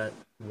sitting at that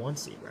 1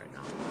 seed right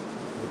now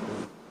with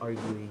the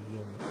arguably, you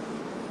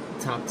know,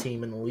 top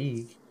team in the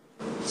league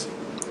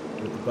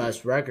with the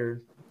best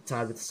record,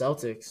 tied with the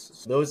Celtics.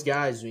 So those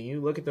guys, when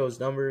you look at those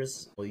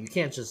numbers, well, you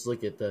can't just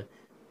look at the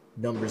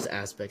numbers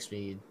aspects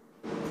when you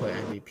put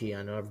MVP.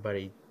 I know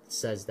everybody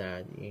says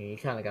that. You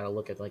kind of got to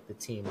look at like the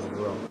team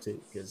overall too,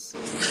 because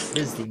this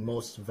is the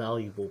most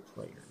valuable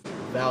player.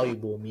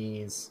 Valuable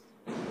means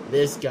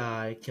this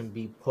guy can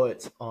be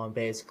put on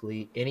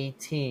basically any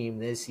team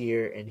this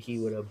year and he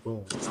would have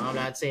boomed. I'm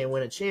not saying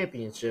win a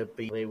championship,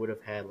 but they would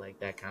have had like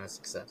that kind of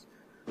success.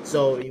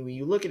 So when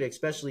you look at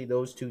especially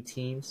those two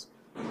teams,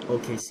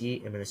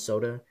 OKC and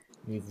Minnesota,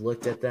 and you've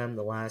looked at them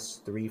the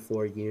last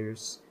 3-4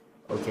 years.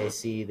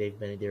 OKC,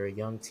 they're a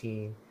young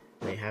team.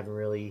 They haven't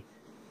really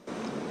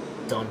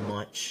done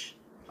much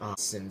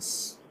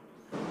since.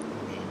 I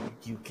mean,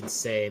 you can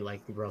say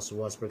like the Russell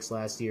Westbrook's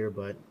last year,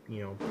 but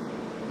you know,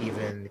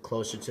 even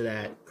closer to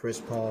that, Chris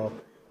Paul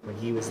when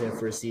he was there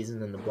for a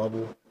season in the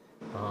bubble.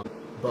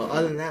 But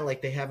other than that,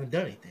 like they haven't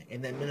done anything.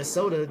 And then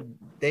Minnesota,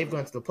 they've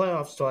gone to the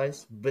playoffs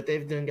twice, but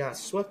they've then got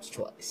swept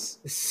twice.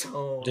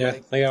 So Yeah,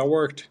 like, they got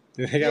worked.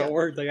 They yeah, got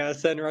worked. They got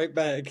sent right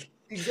back.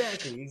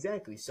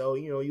 exactly. So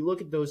you know, you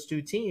look at those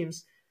two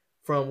teams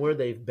from where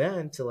they've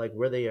been to like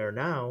where they are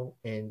now,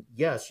 and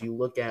yes, you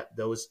look at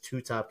those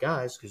two top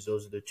guys because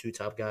those are the two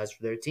top guys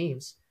for their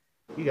teams.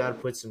 You got to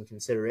put some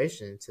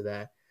consideration into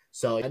that.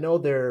 So I know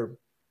they're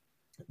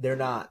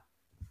not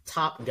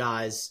top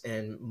guys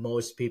in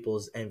most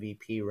people's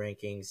MVP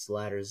rankings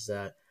ladders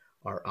that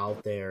are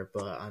out there,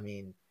 but I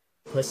mean,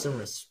 put some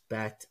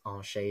respect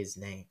on Shea's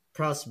name.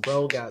 Plus,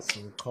 bro got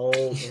some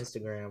cold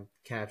Instagram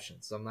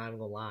captions. I'm not even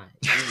gonna lie,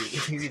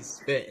 he's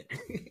spitting.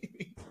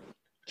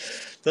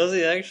 Does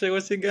he actually?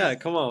 What's he He's got?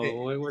 Come on,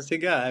 spitting. what's he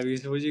got?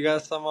 Would you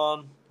got some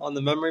on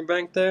the memory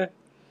bank there?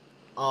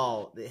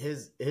 Oh,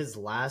 his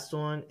last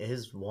one,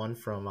 his one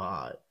from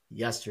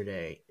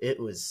yesterday. It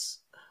was.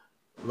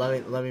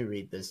 Let me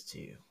read this to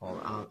you.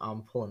 Hold on,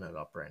 I'm pulling it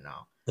up right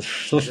now.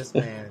 Because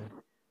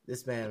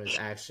this man was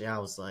actually. I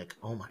was like,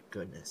 oh my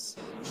goodness.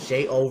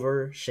 Shea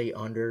over, Shea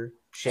under,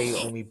 Shea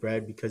owe me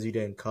bread because you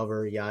didn't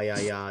cover.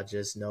 Yeah.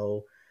 Just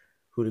know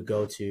who to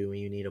go to when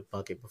you need a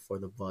bucket before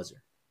the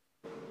buzzer.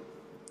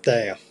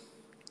 Damn,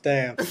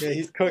 damn. Yeah,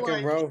 he's cooking,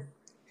 Like, bro.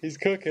 He's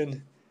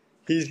cooking.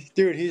 He's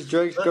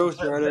Drake's but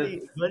ghostwriter.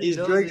 he He's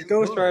knows what Drake's he's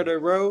doing. ghostwriter,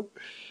 bro.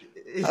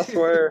 I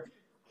swear.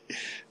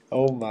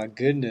 Oh my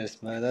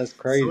goodness, man, that's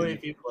So many crazy.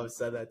 people have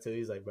said that too.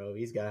 He's like, bro,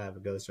 he's gotta have a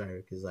ghostwriter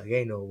because like,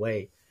 ain't no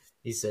way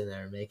he's sitting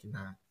there making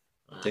that.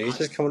 Dude, he's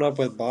just coming up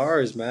with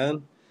bars,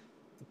 man.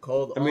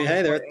 Cold I mean, on the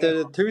hey, they're court at and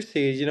the two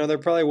seed. They're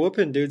probably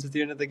whooping dudes at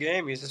the end of the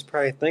game. He's just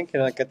probably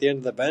thinking, like, at the end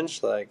of the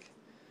bench, like,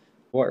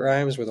 what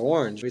rhymes with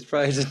orange? He's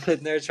probably just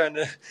sitting there trying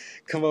to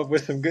come up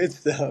with some good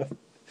stuff.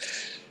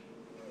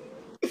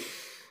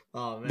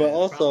 oh But man, probably.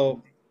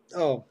 also,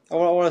 oh, I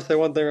want to say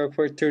one thing real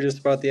quick too, just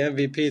about the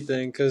MVP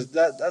thing, because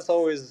that's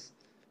always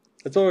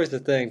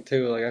the thing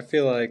too. Like, I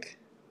feel like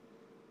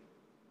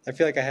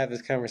I have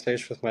this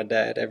conversation with my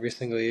dad every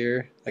single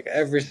year. Like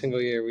every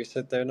single year, we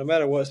sit there, no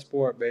matter what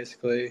sport,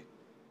 basically.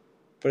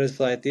 But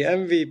it's like the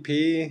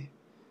MVP,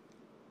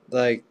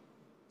 like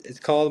it's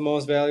called the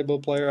most valuable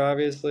player,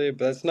 obviously,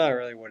 but that's not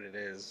really what it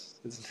is.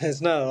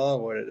 It's not at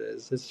all what it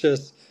is. It's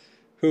just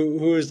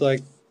who's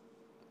like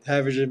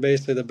averaging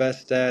basically the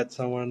best stats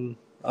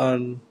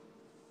on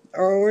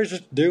or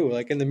just do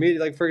like in the media.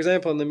 Like for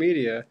example, in the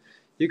media,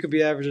 you could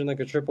be averaging like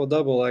a triple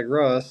double like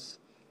Russ,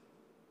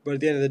 but at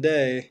the end of the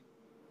day,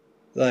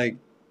 like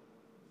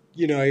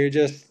you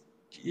just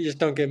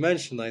don't get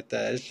mentioned like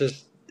that.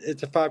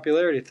 It's a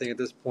popularity thing at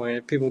this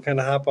point. People kind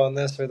of hop on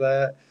this or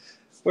that,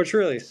 which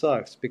really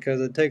sucks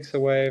because it takes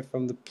away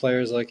from the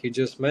players like you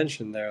just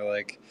mentioned there.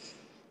 Like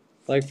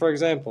for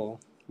example,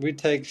 we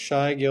take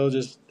Shai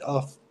Gilgeous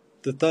off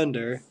the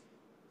Thunder.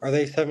 Are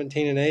they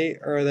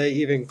 17-8, or are they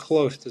even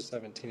close to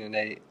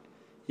 17-8?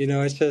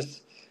 It's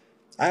just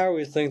I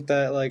always think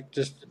that like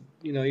just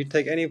you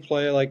take any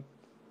player like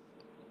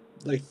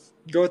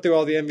go through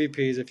all the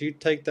MVPs. If you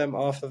take them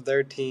off of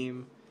their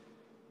team,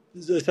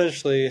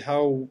 essentially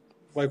how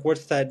like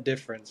what's that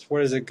difference?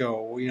 Where does it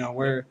go? Yeah,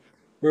 Where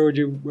would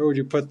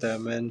you put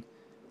them? And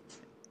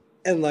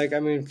like I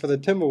mean for the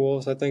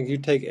Timberwolves, I think you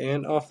take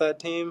Ant off that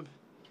team.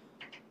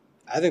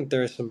 I think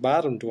there are some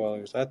bottom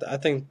dwellers. I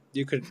think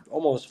you could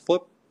almost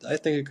flip. I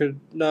think you could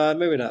nah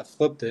maybe not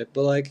flipped it,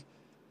 but like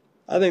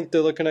I think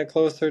they're looking at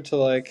closer to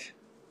like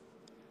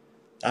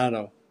I don't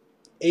know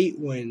 8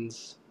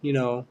 wins.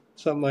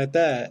 Something like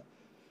that.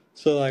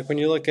 So like when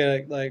you look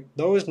at like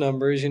those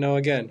numbers,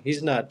 again,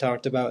 he's not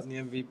talked about in the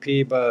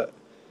MVP, but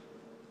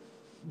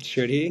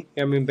should he?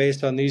 I mean,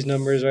 based on these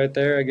numbers right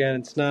there, again,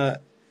 it's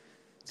not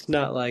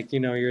like,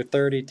 you're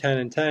 30, 10,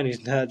 and 10.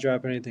 He's not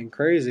dropping anything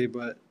crazy,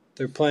 but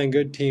they're playing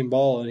good team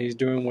ball and he's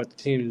doing what the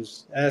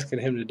team's asking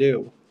him to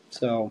do.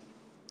 So,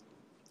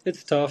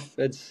 it's tough.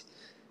 It's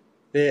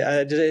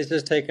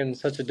just taken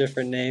such a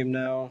different name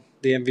now.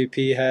 The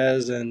MVP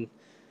has and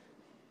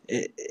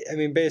I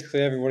mean,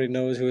 basically everybody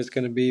knows who it's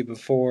going to be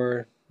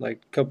before,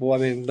 like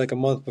like a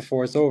month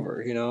before it's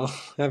over.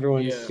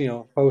 Everyone's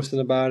yeah, posting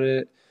about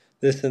it,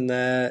 this and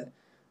that.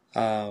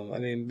 I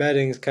mean,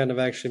 betting's kind of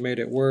actually made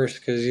it worse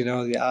because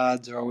the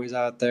odds are always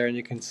out there, and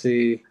you can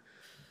see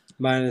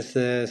minus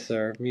this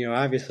or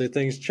obviously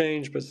things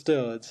change, but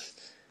still,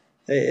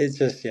 it's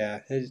just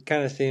yeah, it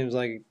kind of seems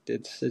like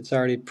it's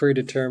already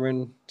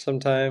predetermined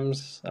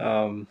sometimes.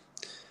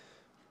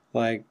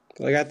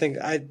 Like I think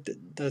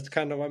that's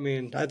kind of I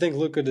mean I think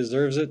Luka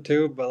deserves it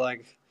too, but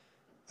like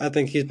I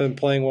think he's been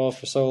playing well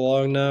for so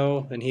long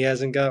now, and he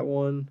hasn't got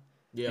one,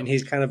 yeah. and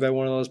he's kind of been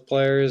one of those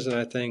players, and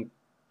I think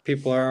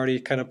people are already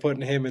kind of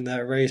putting him in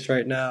that race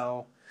right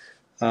now.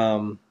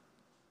 Um,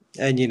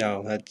 and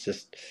that's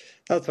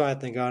what I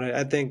think on it.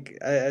 I think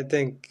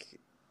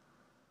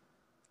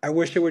I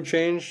wish it would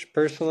change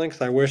personally,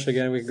 because I wish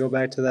again we could go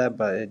back to that,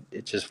 but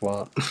it just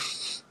won't.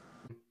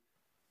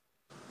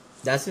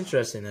 That's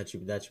interesting that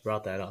you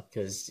brought that up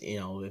because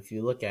if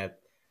you look at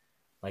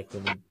like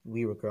when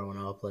we were growing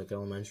up, like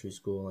elementary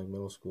school, like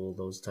middle school,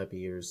 those type of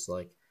years,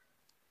 like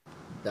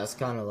that's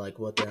kind of like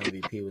what the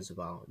MVP was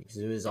about because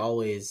it was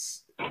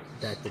always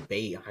that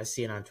debate. I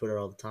see it on Twitter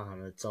all the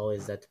time. It's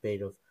always that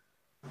debate of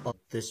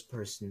this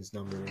person's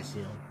numbers,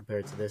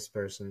 compared to this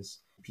person's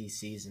P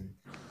season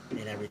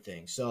and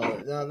everything. So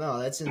no,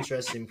 that's an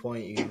interesting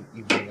point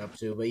you bring up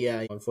too. But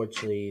yeah,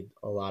 unfortunately,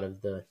 a lot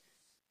of the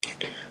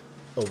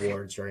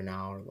awards right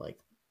now are like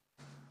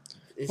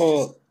it's just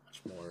Well,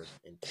 much more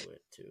into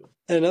it too.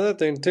 another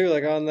thing too,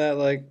 like on that,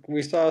 like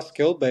we saw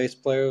skill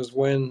based players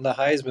win the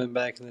Heisman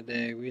back in the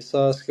day. We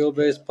saw skill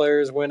Yeah, based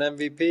players win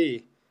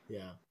MVP.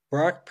 yeah,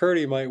 Brock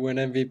Purdy might win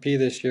MVP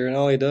this year, and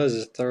all he does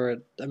is throw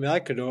it. I mean, I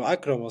could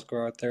almost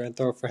go out there and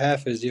throw for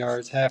half his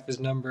yards, half his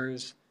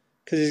numbers,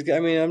 because he's. I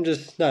mean, I'm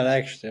just not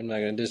actually. I'm not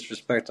gonna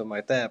disrespect him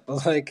like that,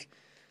 but like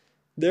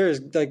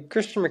there's like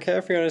Christian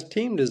McCaffrey on his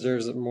team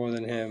deserves it more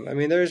than him. I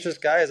mean, there's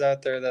just guys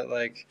out there that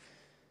like,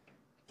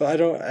 but I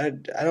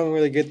don't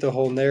really get the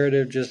whole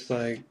narrative. Just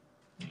like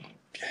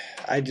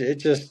it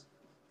just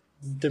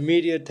the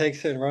media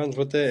takes it and runs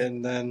with it,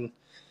 and then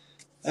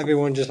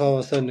everyone just all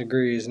of a sudden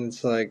agrees, and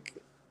it's like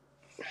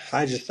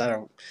I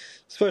don't,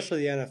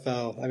 especially the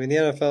NFL. I mean, the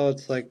NFL,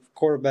 it's like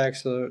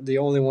quarterbacks are the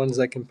only ones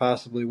that can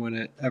possibly win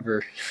it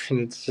ever, and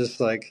it's just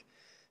like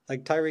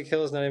Tyreek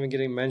Hill is not even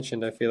getting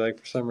mentioned. I feel like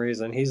for some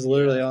reason he's yeah.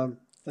 literally on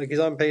like he's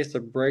on pace to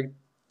break.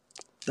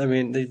 I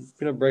mean, they're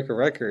gonna break a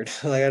record.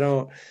 Like I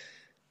don't,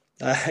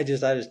 I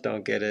just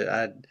don't get it.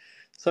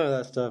 some of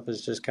that stuff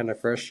is just kind of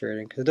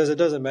frustrating because it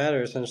doesn't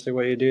matter essentially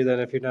what you do then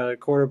if you're not a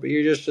quarter, but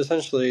you're just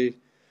essentially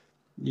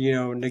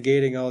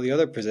negating all the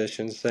other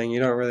positions, saying you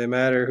don't really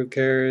matter, who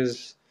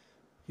cares.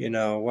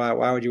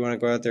 Why would you want to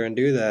go out there and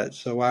do that?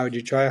 So why would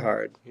you try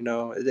hard?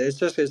 It's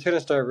going to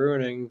start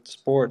ruining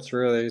sports.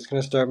 Really, it's going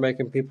to start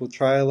making people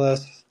try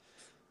less.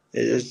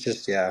 Yeah. It's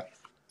just yeah,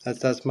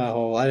 that's my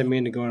whole. I didn't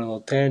mean to go on a little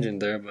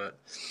tangent there, but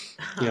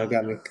got me No.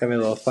 got me a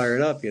little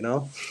fired up.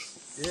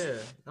 Yeah.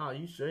 No,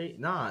 you straight.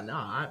 Nah,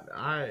 nah.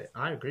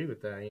 I agree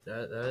with that.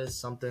 That is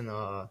something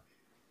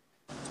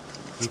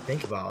you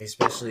think about,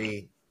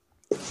 especially.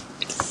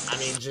 I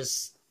mean,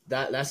 just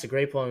that's a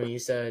great point when you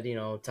said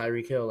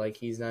Tyreek Hill, like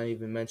he's not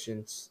even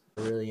mentioned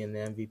really in the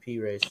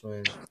MVP race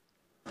when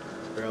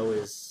bro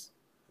is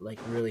like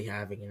really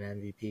having an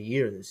MVP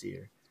year this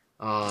year.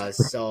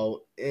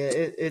 So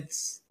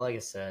it's like I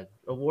said,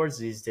 awards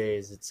these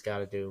days it's got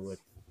to do with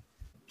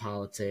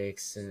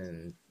politics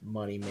and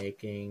money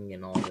making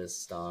and all this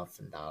stuff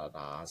and da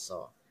da da.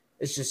 So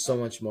it's just so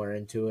much more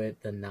into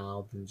it than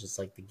just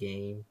like the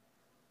game.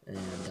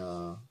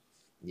 And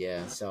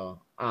yeah, so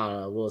I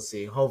don't know. We'll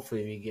see.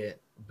 Hopefully, we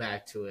get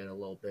back to it a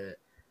little bit,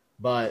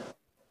 but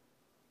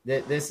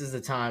this is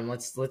the time.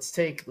 Let's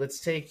take.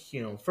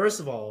 First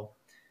of all,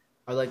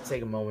 I'd like to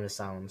take a moment of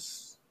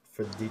silence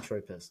for the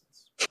Detroit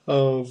Pistons.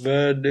 Oh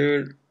man,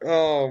 dude.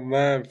 Oh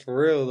man, for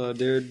real though,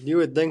 dude. You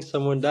would think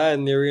someone died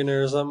in the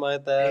arena or something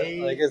like that.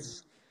 Like They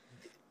it's.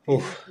 it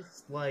is Oof.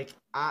 just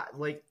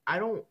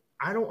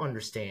I don't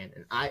understand,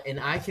 and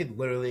I could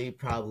literally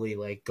probably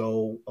like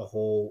go a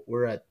whole.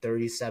 We're at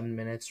 37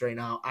 minutes right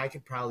now. I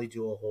could probably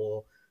do a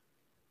whole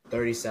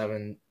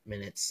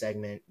 37-minute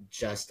segment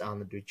just on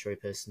the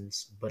Detroit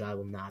Pistons, but I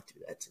will not do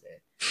that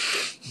today.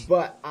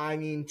 But I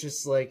mean,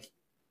 just like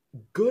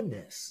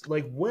goodness,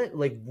 like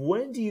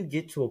when do you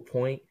get to a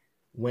point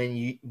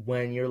when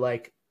you're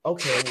like,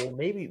 okay, well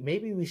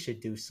maybe we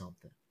should do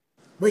something.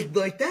 Like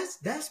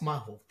that's my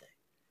whole thing.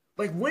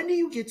 Like when do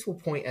you get to a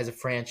point as a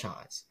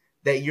franchise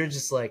that you're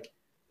just like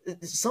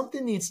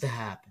something needs to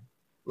happen?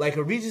 Like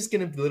are we just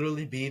gonna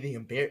literally be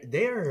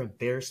they are an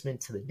embarrassment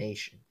to the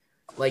nation,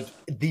 like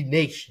the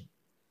nation.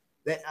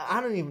 That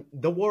I don't even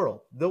the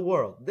world.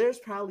 There's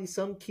probably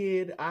some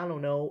kid I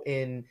don't know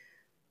in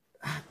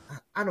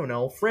I don't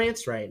know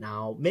France right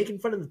now making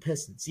fun of the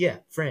Pistons. Yeah,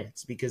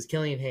 France because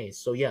Killian Hayes.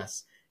 So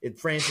yes,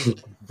 France is a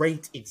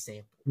great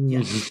example.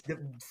 Yes, the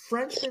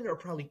Frenchmen are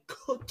probably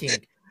cooking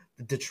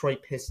the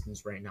Detroit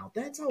Pistons right now.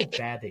 That's how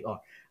bad they are.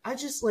 I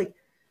just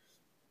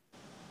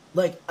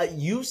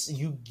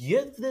you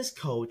give this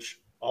coach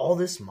all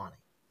this money.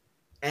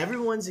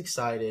 Everyone's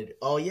excited.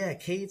 Oh yeah,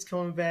 Cade's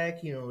coming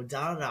back.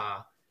 Da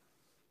da.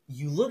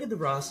 You look at the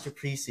roster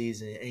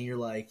preseason and you're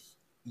like,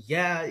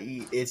 yeah,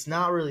 it's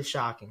not really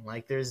shocking.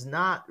 Like, there's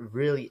not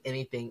really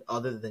anything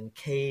other than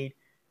Cade,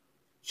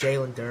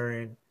 Jalen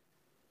Duren,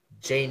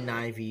 Jaden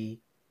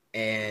Ivey,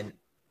 and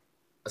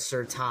a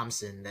Sir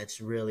Thompson that's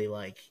really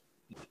like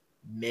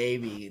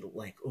maybe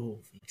like ooh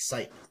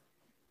excitement.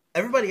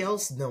 Everybody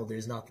else, no,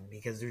 there's nothing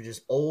because they're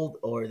just old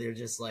or they're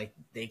just like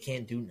they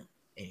can't do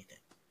anything.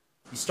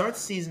 You start the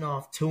season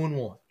off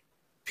 2-1.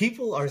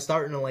 People are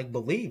starting to like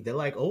believe they're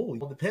like, oh,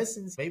 the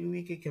Pistons, maybe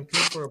we could compete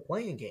for a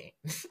playing game.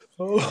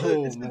 Oh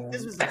this, was, man.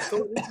 this was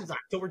October. This was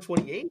October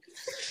 28th.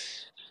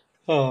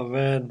 Oh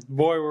man,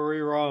 boy, were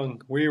we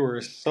wrong. We were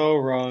so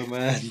wrong,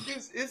 man.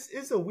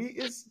 It's a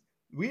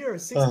we are Oh,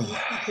 68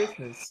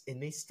 Pistons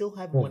and they still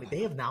haven't won it.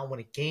 They have not won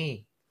a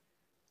game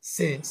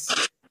since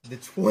the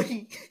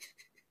 20.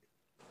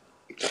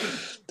 dude,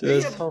 They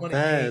it's haven't so won a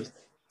game. bad.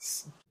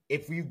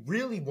 If you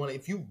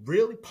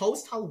really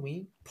post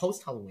Halloween,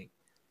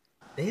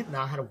 they have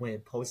not had a win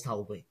post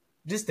Halloween.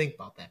 Just think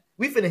about that.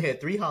 We finna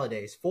hit 3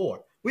 holidays,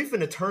 4. We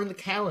finna turn the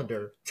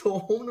calendar to a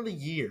whole nother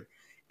year,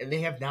 and they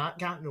have not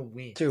gotten a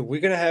win. Dude,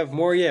 we're gonna have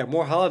more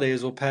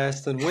holidays will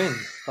pass than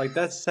wins. Like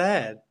that's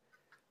sad.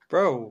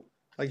 Bro,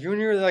 like you when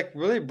you're like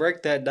really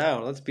break that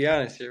down. Let's be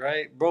honest here,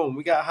 right? Boom,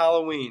 we got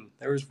Halloween.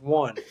 There was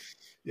one.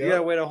 You gotta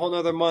Yep. wait a whole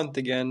nother month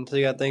again until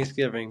you got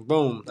Thanksgiving.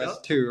 Boom, that's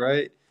Yep. two,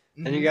 right?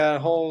 And you Mm-hmm. got a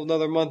whole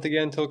another month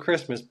again until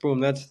Christmas. Boom,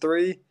 that's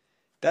three.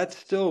 That's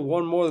still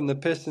one more than the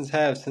Pistons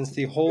have since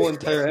the whole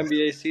entire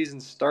NBA season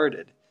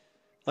started.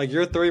 Like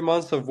your 3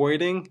 months of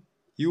waiting,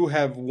 you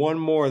have one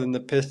more than the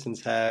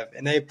Pistons have,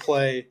 and they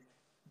play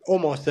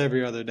almost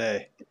every other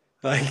day.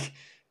 Like,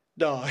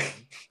 dog.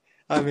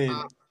 I Uh,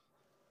 mean,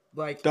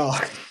 like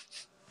dog.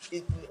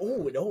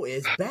 oh no,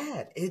 it's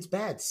bad. It's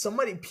bad.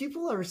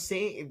 People are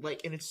saying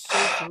like, and it's so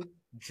true.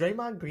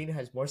 Draymond Green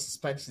has more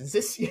suspensions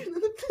this year than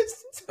the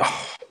Pistons.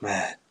 Oh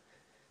man,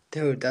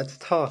 dude, that's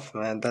tough,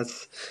 man.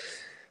 That's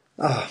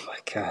oh my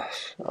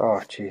gosh.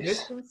 Oh jeez,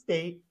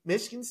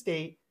 Michigan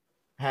State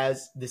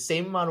has the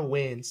same amount of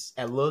wins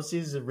at Little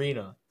Caesars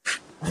Arena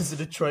as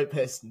the Detroit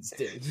Pistons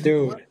did.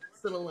 dude.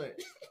 Literally.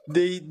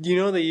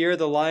 The year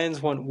the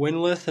Lions went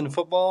winless in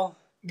football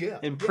Yeah,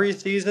 in yeah.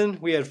 preseason,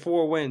 we had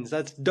 4 wins.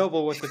 That's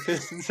double what the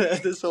Pistons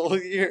had this whole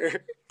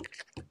year.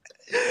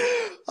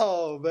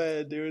 Oh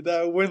man, dude,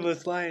 that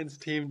winless Lions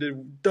team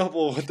did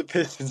double what the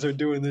Pistons are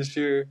doing this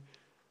year.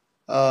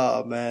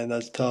 Oh man,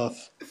 that's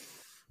tough.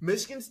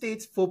 Michigan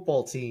State's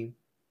football team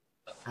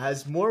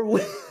has more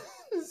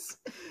wins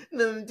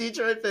than the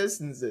Detroit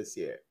Pistons this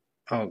year.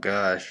 Oh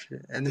gosh.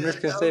 And the That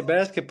Michigan State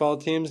was- basketball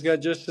team's got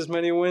just as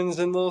many wins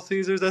in Little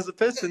Caesars as the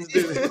Pistons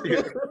do this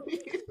year.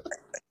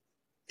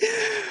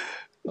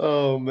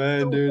 Oh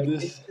man, So dude, like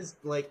it's this.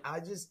 just like I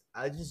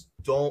just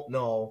don't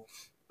know.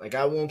 Like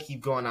I won't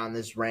keep going on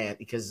this rant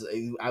because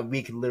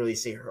we could literally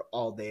sit here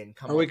all day and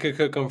come Or we up with could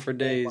cook them a for whole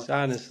days. bunch of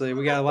Honestly,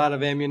 we got a lot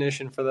of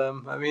ammunition for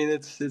them. I mean,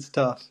 it's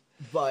tough.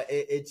 but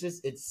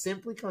it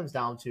simply comes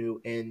down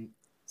to in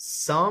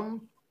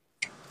some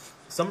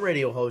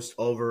radio host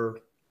over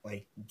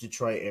like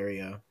Detroit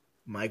area,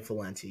 Mike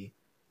Valenti,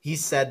 he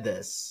said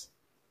this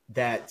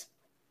that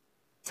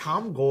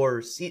Tom Gore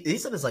he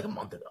said this like a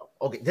month ago.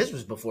 Okay, this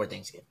was before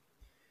Thanksgiving.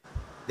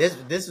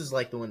 This was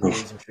like the when the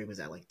losing streak was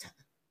at like 10.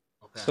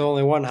 Okay. So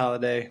only one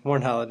holiday Yeah,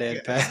 had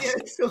yeah.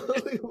 passed.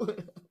 So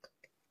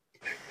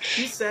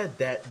he said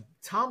that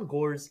Tom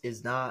Gores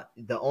is not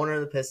the owner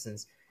of the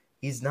Pistons.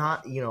 He's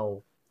not,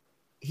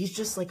 he's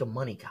just like a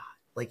money guy.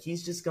 Like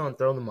he's just gonna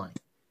throw the money.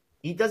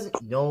 He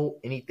doesn't know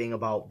anything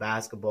about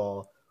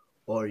basketball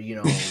or da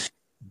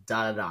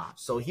da da.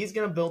 So he's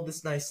gonna build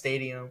this nice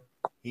stadium.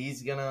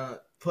 He's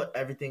gonna put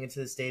everything into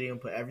the stadium,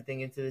 put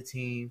everything into the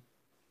team,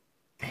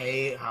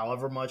 pay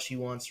however much he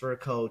wants for a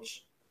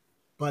coach.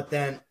 But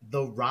then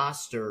the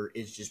roster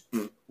is just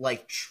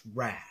like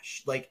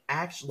trash.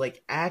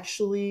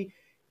 Actually,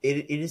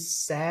 it is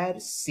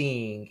sad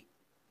seeing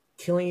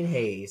Killian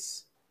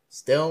Hayes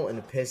still in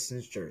the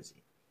Pistons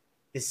jersey.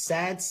 It's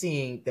sad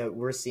seeing that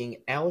we're seeing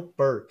Alec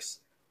Burks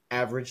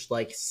average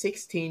like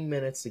 16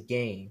 minutes a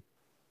game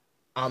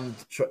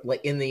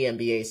like in the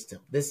NBA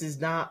still. This is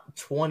not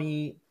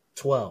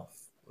 2012.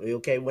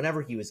 Okay,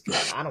 whenever he was good,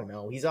 I don't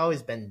know. He's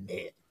always been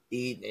mid,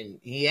 and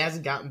he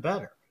hasn't gotten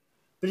better.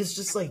 But it's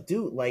just like,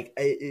 dude, like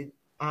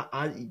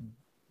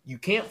you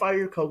can't fire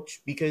your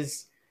coach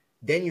because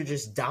then you're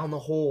just down the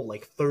hole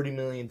like $30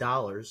 million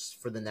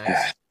for the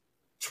next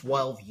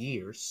 12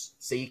 years.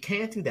 So you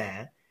can't do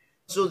that.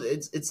 So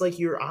it's like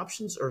your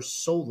options are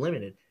so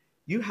limited.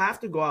 You have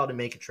to go out and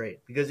make a trade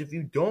because if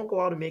you don't go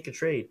out and make a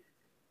trade,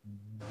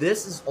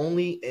 this is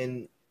only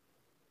in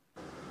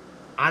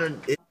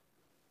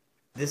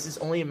this is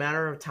only a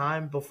matter of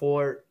time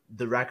before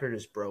the record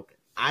is broken.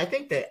 I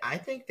think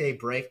they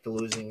break the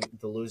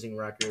losing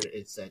record.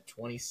 It's at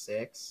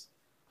 26.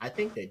 I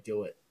think they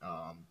do it.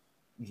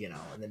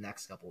 In the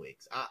next couple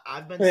weeks.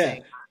 I've been Yeah.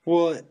 saying.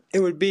 Well, it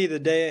would be the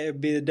day. It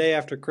would be the day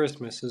after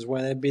Christmas is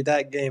when it'd be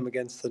that game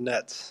against the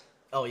Nets.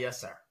 Oh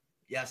yes, sir.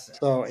 Yes, sir.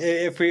 So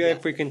Yeah.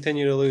 if we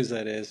continue to lose,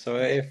 that is. So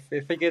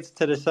if it gets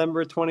to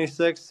December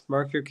 26th,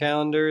 mark your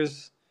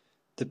calendars.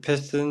 The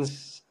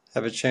Pistons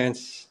have a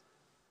chance.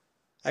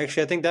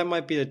 Actually, I think that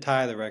might be to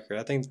tie the record.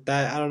 I think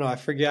that I don't know. I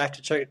forget. I have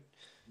to check.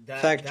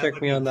 Fact That check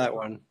might me be on the that top.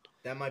 one.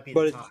 That might be the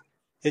But top.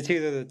 it's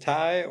either the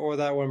tie or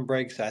that one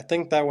breaks it. I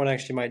think that one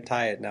actually might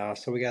tie it now.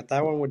 So we got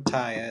that one would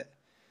tie it.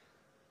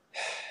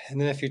 And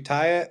then if you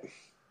tie it,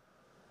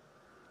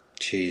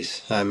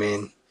 jeez, I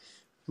mean,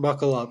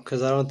 buckle up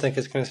because I don't think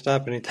it's going to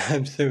stop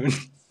anytime soon.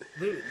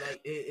 Dude, like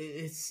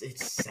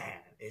it's sad.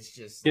 It's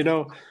just You like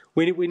know,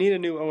 we need a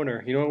new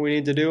owner. You know what we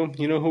need to do?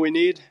 You know who we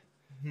need?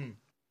 hmm.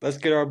 Let's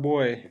get our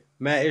boy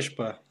Matt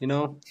Ishba.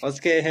 Let's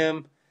get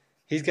him.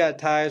 He's got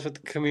ties with the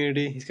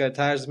community. He's got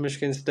ties with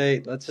Michigan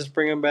State. Let's just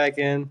bring him back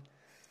in.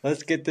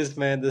 Let's get this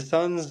man. The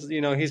Suns,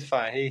 he's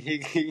fine. He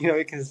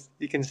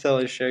can sell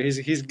his share.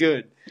 He's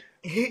good.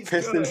 He's good.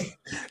 Pistons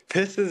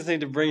Pistons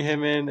need to bring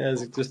him in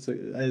as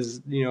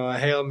a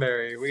Hail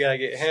Mary. We gotta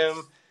get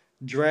him.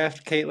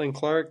 Draft Caitlin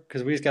Clark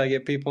because we just gotta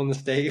get people in the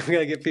state. We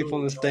gotta get people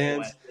in Dude, the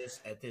no, stands.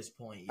 at this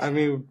point, I yeah.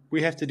 mean,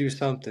 we have to do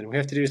something. We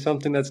have to do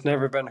something that's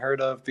never been heard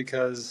of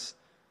because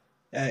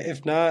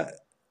if not,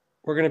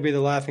 we're going to be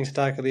the laughing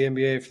stock of the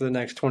NBA for the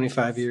next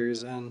 25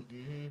 years. And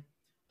Hmm.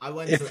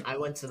 if I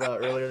went to the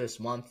earlier this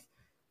month.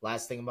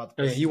 Last thing about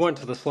the oh, yeah, you Pistons. went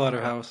to the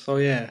slaughterhouse, so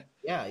yeah.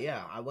 Yeah,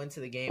 yeah. I went to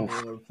the game. They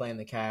Oof. were playing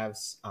the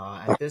Cavs.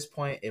 At this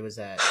point, it was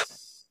at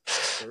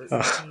Ugh.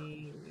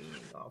 13.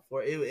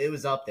 It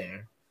was up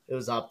there. It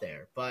was up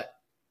there. But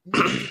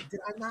did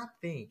I not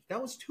think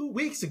that was 2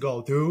 weeks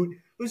ago, dude? It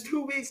was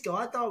 2 weeks ago.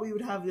 I thought we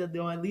would have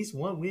at least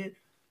one win.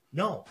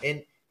 No,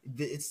 and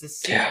it's the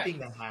same Yeah. thing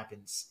that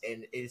happens,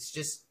 and it's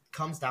just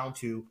comes down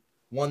to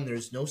one: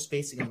 there's no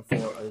spacing on the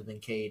floor other than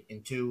Cade,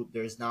 and two,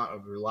 there's not a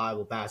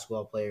reliable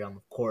basketball player on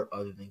the court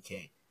other than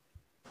Cade.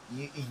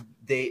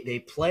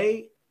 They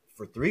play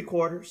for 3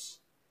 quarters,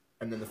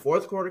 and then the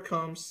fourth quarter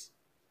comes.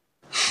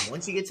 And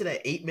once you get to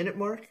that 8 minute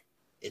mark,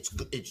 it's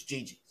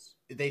GG's.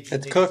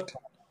 It's cooked.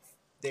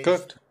 They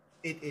just, Cooked.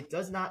 it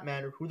does not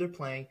matter who they're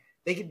playing.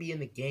 They could be in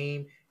the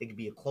game. It could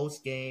be a close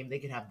game. They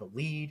could have the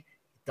lead.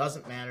 It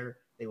doesn't matter.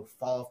 They will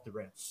fall off the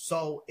rails.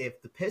 So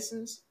if the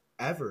Pistons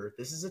ever,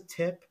 this is a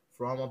tip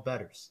for all my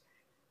bettors,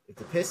 if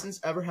the Pistons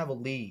ever have a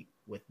lead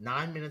with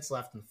 9 minutes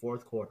left in the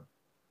fourth quarter,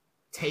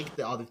 take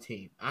the other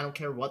team. I don't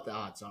care what the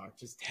odds are.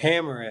 Just take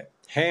Hammer it.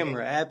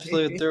 Hammer.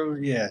 Absolute it.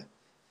 through. Yeah.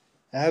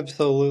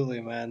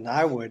 Absolutely, man.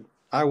 I would.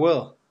 I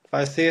will. If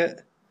I see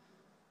it.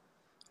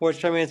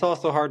 Which, I mean, it's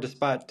also hard to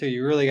spot, too.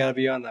 You really got to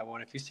be on that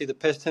one. If you see the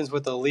Pistons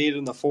with a lead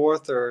in the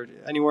fourth or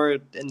anywhere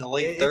in the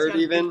late third, It's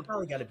even.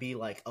 probably got to be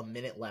like a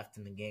minute left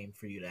in the game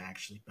for you to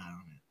actually bet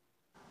on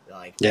it,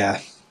 like Yeah.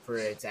 for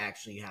it to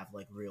actually have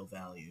like real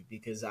value.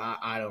 Because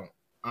I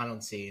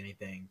don't see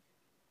anything.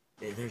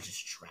 They're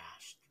just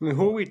trash. I mean,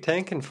 who are we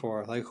tanking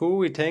for? Like, who are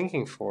we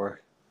tanking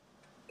for?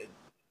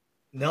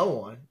 No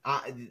one.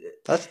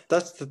 That's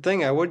the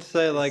thing. I would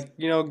say, It's, like,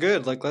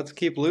 good. Like, let's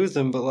keep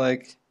losing, but,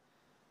 like,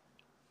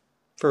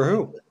 for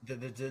who?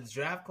 the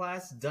draft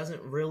class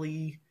doesn't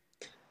really.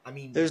 I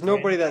mean, There's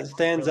nobody granted, I that don't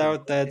stands really out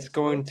look that's into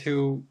going it.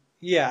 to.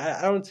 Yeah,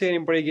 I don't see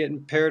anybody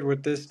getting paired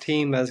with this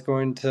team that's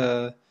going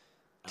to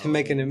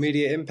make an Elevate.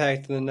 immediate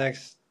impact in the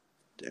next.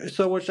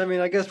 So, which I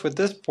mean, I guess with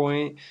this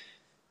point,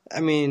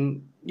 I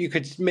mean, you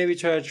could maybe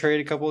try to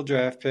trade a couple of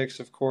draft picks,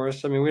 of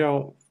course. I mean, we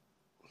don't.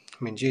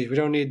 I mean, geez, we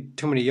don't need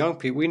too many young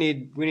people. We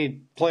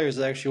need players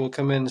that actually will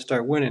come in and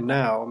start winning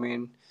now. I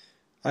mean,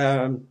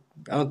 I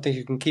don't think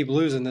you can keep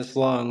losing this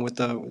long with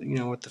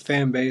the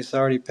fan base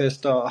already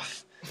pissed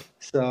off.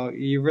 So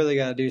you really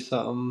got to do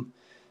something.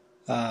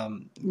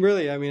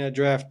 Really, I mean, at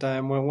draft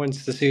time,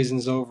 once the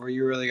season's over,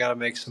 you really got to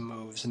make some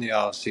moves in the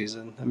off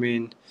season. I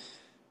mean,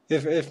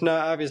 if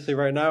not, obviously,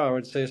 right now, I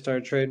would say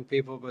start trading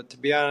people. But to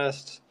be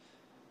honest,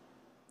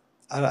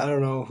 I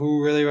don't know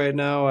who really right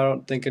now. I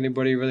don't think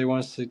anybody really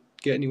wants to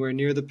get anywhere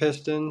near the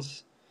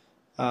Pistons.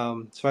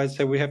 So I'd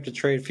say we have to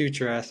trade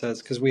future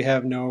assets because we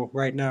have no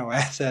right now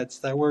assets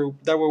that we're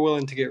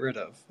willing to get rid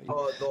of.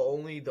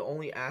 The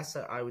only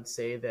asset I would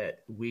say that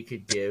we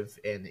could give,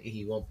 and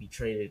he won't be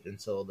traded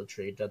until the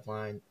trade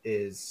deadline,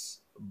 is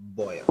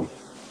Boyan,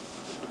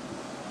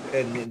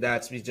 and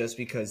that's just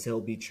because he'll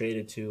be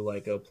traded to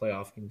like a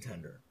playoff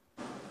contender,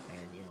 and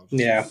just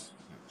Yeah.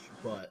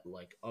 but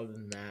like other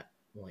than that,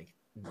 like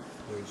no,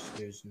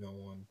 there's no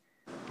one.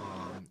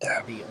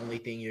 The only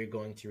thing you're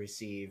going to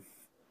receive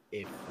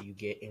if you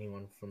get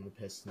anyone from the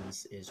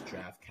Pistons is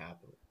draft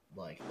capital.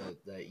 Like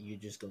that you're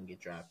just gonna get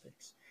draft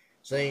picks.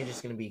 So then you're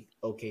just gonna be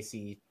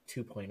OKC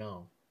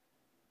 2.0.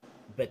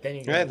 But then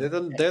you're gonna Yeah, be set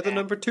they're the back.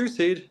 number 2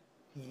 seed.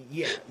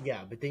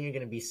 Yeah. But then you're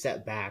gonna be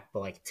set back by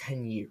like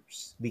 10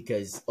 years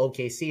because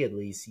OKC at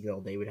least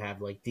they would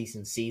have like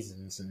decent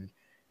seasons and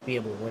be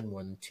able to win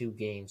 1, 2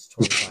 games,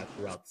 25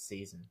 throughout the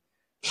season.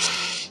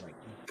 Like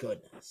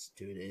goodness,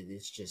 dude,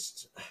 it's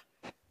just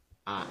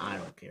I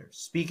don't care.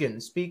 Speaking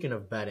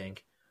of betting,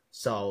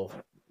 so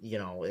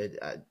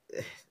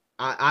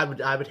I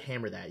would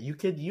hammer that. You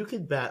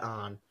could bet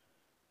on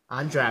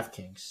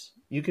DraftKings.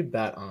 You could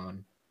bet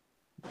on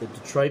the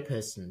Detroit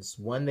Pistons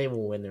when they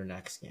will win their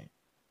next game.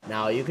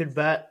 Now you could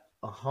bet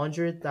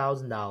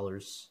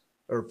 $100,000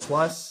 or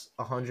plus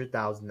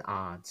 100,000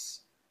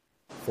 odds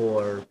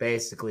for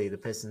basically the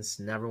Pistons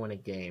to never win a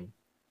game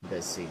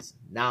this season.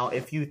 Now,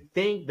 if you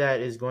think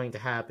that is going to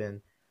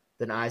happen,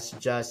 then I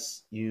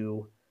suggest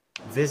you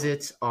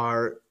visit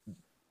our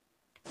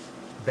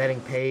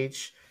betting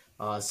page,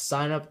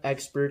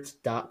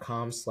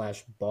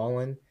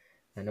 signupexperts.com/ballin.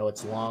 I know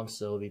it's long,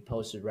 so it'll be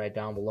posted right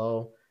down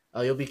below.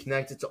 You'll be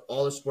connected to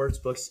all the sports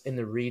books in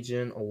the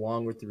region,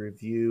 along with the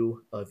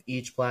review of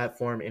each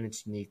platform and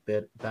its unique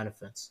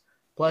benefits.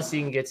 Plus, you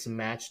can get some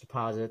match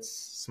deposits,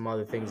 some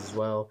other things as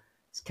well.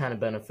 It's kind of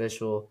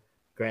beneficial.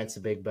 Grant's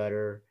a big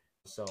better,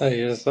 so Hey,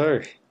 yes,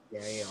 sir.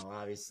 yeah,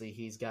 obviously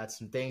he's got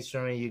some things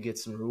from it. You get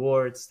some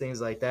rewards,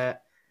 things like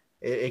that.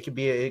 It could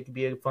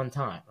be a fun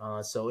time.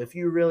 So if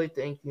you really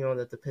think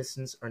that the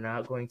Pistons are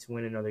not going to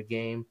win another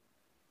game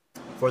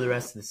for the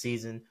rest of the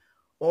season,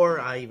 or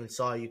I even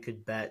saw you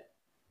could bet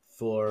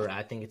for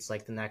I think it's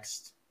like the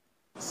next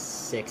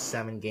 6,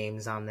 7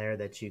 games on there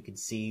that you could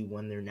see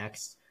when they're going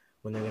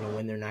to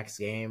win their next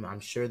game. I'm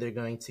sure they're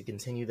going to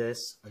continue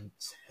this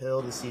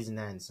until the season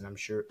ends, and I'm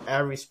sure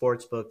every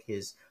sports book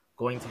is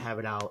going to have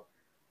it out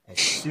as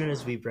soon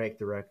as we break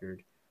the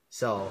record.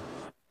 So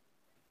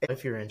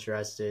if you're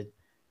interested,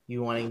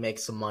 you want to make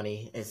some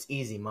money, it's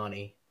easy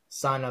money.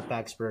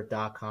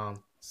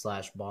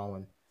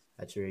 Signupexpert.com/ballin.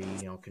 That's where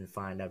you can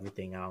find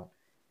everything out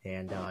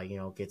and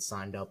get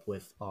signed up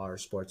with our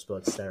sports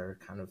books that are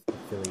kind of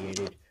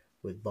affiliated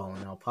with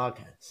Ballin' Out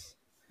Podcasts.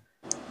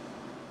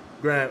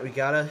 Grant, we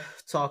gotta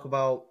talk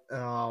about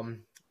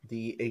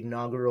the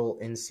inaugural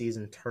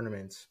in-season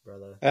tournament,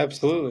 brother.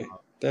 Absolutely.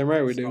 Damn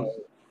right we do. So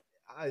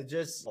I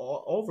just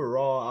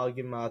overall, I'll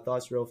give my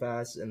thoughts real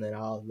fast, and then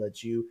I'll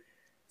let you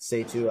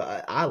say too.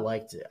 I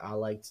liked it. I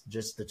liked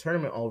just the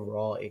tournament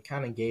overall. It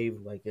kind of gave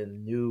like a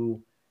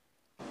new,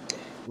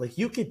 like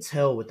you could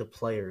tell with the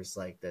players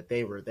like that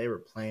they were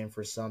playing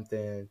for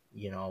something,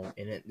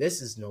 And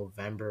this is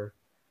November,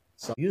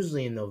 so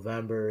usually in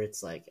November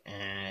it's like,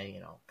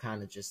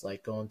 kind of just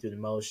like going through the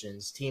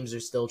motions. Teams are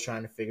still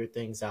trying to figure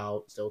things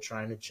out, still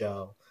trying to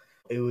gel.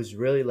 It was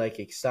really like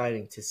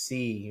exciting to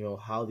see,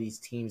 how these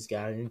teams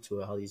got into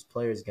it, how these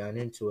players got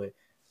into it.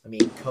 I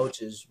mean,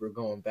 coaches were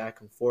going back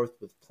and forth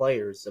with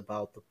players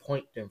about the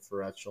point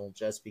differential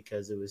just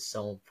because it was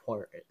so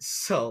important.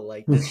 So,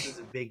 like, this was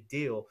a big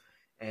deal.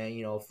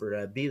 And,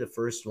 for be the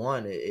first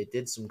one, it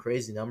did some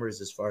crazy numbers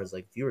as far as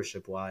like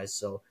viewership wise.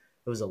 So,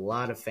 there was a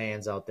lot of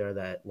fans out there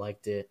that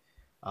liked it.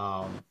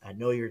 I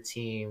know your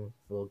team.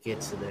 We'll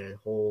get to the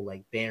whole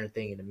like banner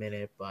thing in a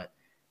minute, but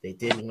they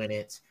did win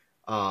it.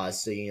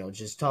 So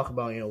just talk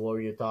about what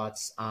were your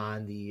thoughts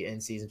on the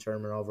end season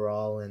tournament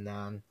overall,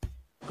 and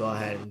go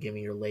ahead and give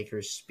me your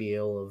Lakers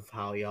spiel of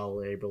how y'all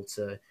were able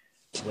to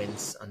win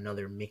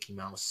another Mickey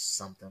Mouse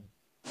something.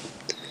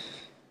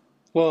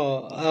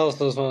 Well, I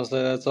also just want to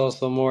say that's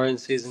also more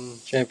in-season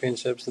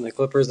championships than the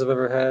Clippers have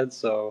ever had.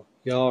 So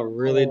y'all are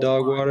really Oh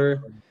dog my water.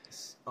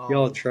 goodness.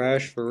 Y'all Oh,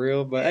 trash for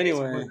real. But and it's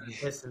more anyway, than the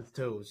Pistons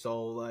too.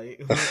 So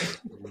like,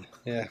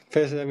 yeah,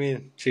 Pistons. I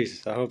mean,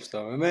 Jesus, I hope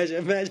so.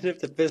 Imagine if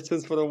the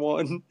Pistons would have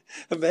won.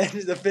 Imagine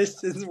if the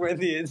Pistons win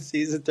the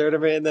in-season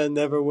tournament and then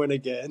never win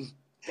again.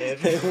 They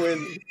if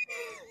win.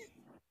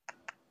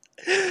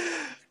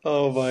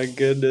 Oh my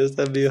goodness,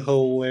 that'd be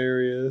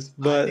hilarious.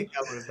 I But think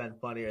that would have been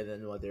funnier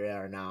than what they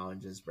are now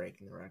and just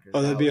breaking the record.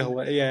 oh, that'd That be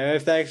would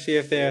hilarious. Yeah,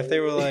 if they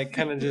were like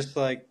kind of just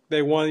like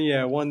they won,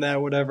 yeah, won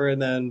that whatever,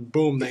 and then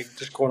boom, they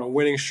just go on a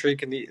winning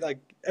streak, and the like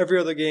every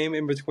other game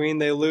in between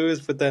they lose,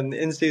 but then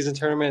in season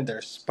tournament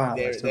they're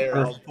spotless, they're they're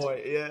on perfect,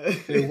 point. Yeah.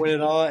 they win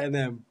it all, and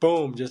then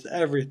boom, just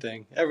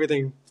everything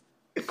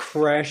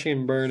crashing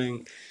and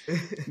burning.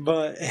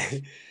 But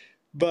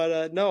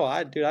but no,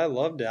 I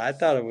loved it. I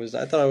thought it was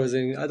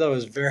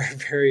very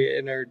very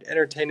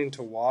entertaining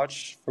to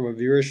watch from a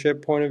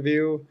viewership point of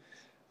view.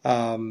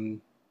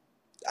 Um,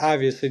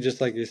 Obviously,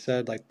 just like you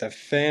said, like the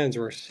fans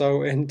were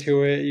so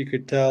into it. You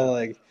could tell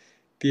like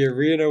the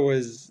arena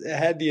was it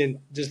had the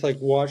just like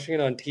watching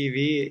it on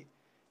TV.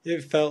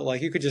 It felt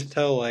like you could just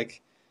tell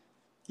like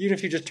even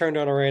if you just turned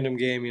on a random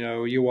game,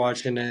 you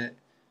watching it,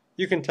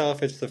 you can tell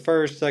if it's the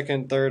first,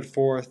 second, third,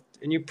 fourth,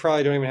 and you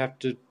probably don't even have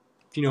to,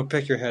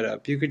 pick your head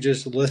up. You could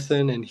just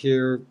listen and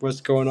hear what's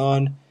going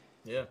on.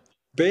 Yeah.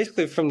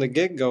 Basically, from the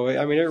get go,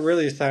 I mean, it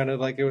really sounded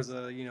like it was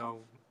a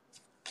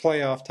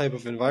playoff type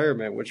of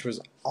environment, which was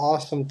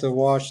awesome to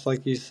watch.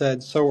 Like you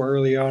said, so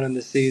early on in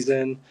the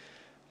season.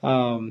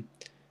 Um,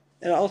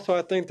 and also,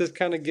 I think this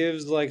kind of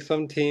gives like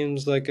some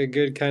teams like a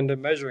good kind of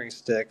measuring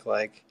stick.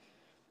 Like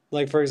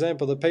for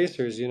example, the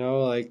Pacers.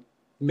 Like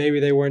maybe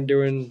they weren't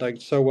doing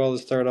like so well to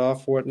start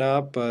off,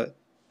 whatnot, but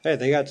hey,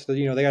 they got to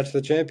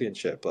the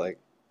championship. Like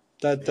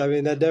that. I Yep.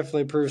 mean, that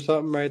definitely proves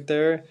something right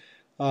there.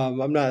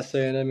 I'm not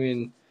saying. I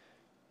mean,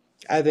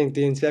 I think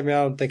I mean,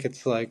 I don't think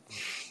it's like,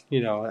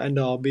 end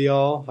all be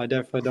all. I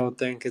definitely don't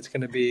think it's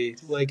going to be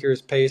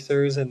Lakers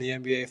Pacers in the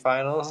NBA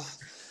Finals.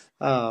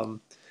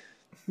 Um,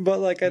 but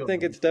like, I You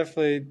think already. it's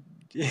definitely,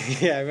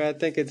 yeah, I mean, I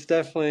think it's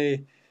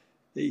definitely,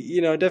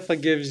 it definitely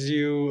gives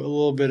you a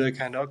little bit of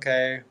kind of,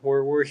 okay,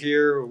 we're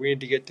here, or we need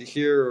to get to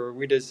here, or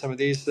we did some of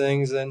these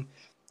things, and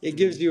it Mhm.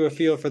 gives you a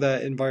feel for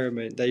that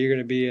environment that you're going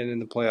to be in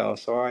the playoffs.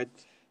 So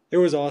it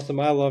was awesome.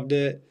 I loved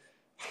it.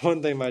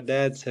 One thing my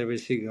dad said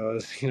was he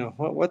goes,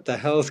 what the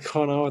hell is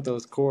going on with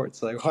those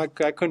courts? Like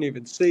I couldn't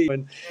even see.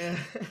 And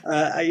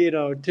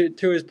Yeah.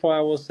 to his point,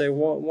 I will say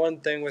one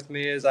thing with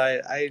me is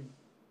I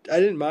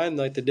didn't mind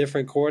like the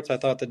different courts. I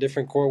thought the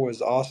different court was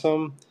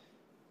awesome.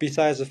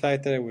 Besides the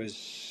fact that it was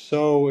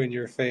so in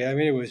your face. I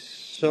mean, it was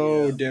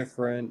so Yeah.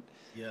 different.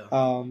 Yeah.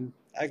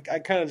 I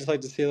kind of just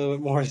like to see a little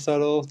bit more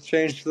subtle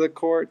change to the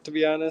court. To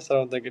be honest, I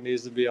don't think it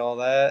needs to be all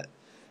that.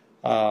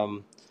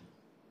 Um,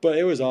 but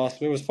it was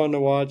awesome. It was fun to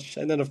watch.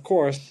 And then of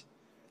course,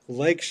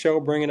 Lake Show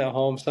bringing it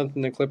home,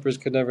 something the Clippers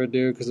could never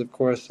do because of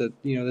course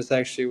this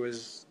actually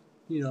was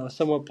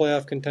somewhat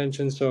playoff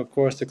contention. So of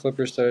course the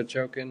Clippers started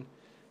choking.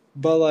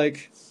 But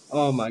like,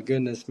 oh my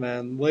goodness,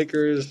 man,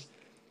 Lakers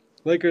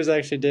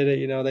actually did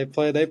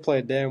it. They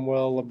played damn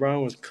well.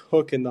 LeBron was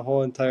cooking the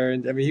whole entire. I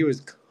mean, he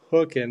was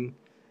cooking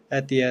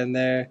at the end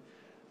there.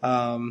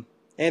 Um,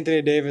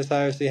 Anthony Davis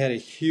obviously had a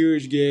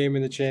huge game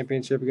in the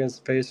championship against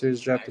the Pacers.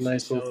 Dropped a Actually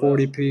nice little showed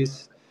 40 up.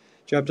 piece.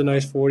 Dropped a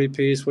nice 40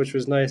 piece, which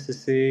was nice to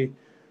see.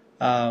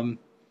 Um,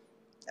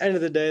 End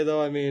of the day,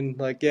 though, I mean,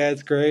 like, yeah,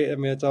 it's great. I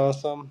mean, it's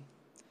awesome.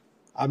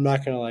 I'm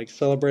not gonna like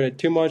celebrate it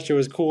too much. It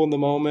was cool in the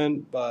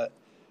moment, but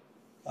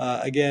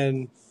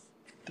again,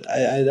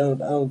 I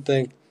don't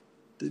think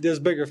there's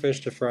bigger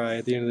fish to fry.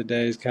 At the end of the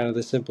day, is kind of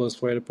the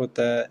simplest way to put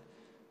that.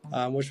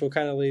 Which will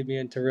kind of lead me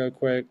into real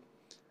quick.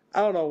 I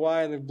don't know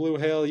why in the Blue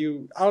Hill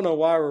I don't know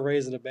why we're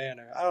raising a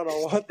banner. I don't know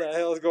what the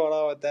hell is going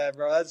on with that,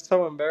 bro. That's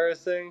so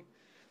embarrassing.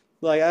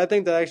 Like I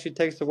think that actually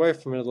takes away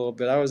from it a little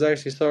bit. I was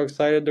actually so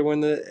excited to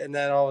win it, and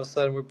then all of a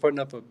sudden we're putting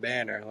up a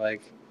banner.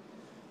 Like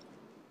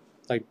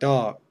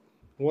dog,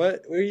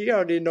 what? Well, you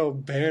don't need no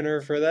banner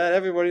for that.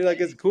 Everybody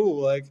like it's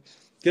cool. Like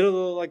get one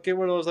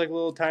of those like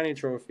little tiny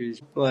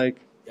trophies.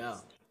 Yeah.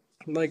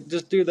 Like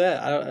just do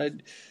that.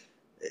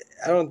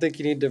 I don't think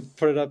you need to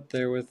put it up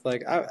there with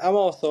like I'm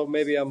also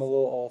maybe I'm a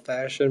little old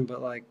fashioned,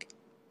 but like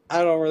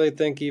I don't really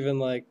think even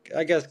like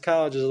I guess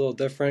college is a little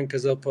different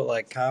because they'll put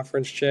like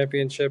conference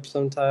championships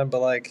sometime, but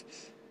like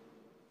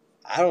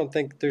I don't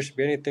think there should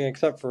be anything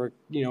except for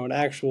an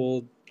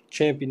actual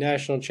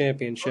national Oh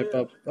championship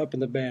yeah. up in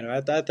the banner.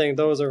 I think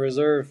those are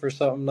reserved for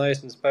something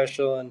nice and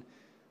special and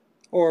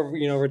or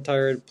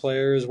retired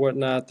players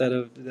whatnot that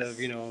have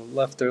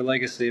left their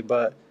legacy.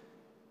 But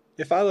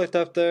if I looked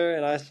up there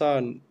and I saw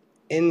an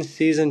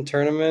in-season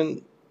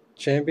tournament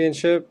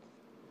championship,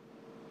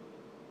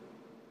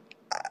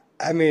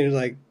 I mean,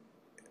 like,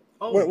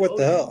 Oh, what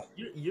the hell?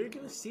 you're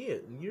gonna see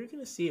it. You're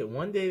gonna see it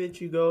one day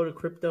that you go to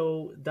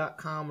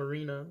crypto.com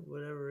arena,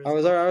 whatever I it's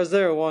was called. there. I was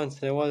there once,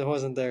 and it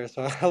wasn't there,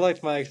 so I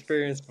liked my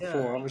experience Yeah.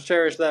 before. I'm gonna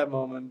cherish that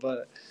moment,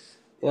 but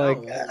Yeah,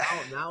 like,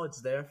 well, now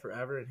it's there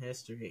forever in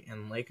history.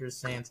 And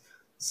Lakers fans,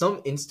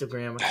 some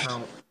Instagram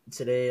account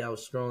today I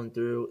was scrolling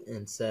through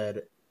and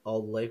said,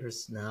 "All the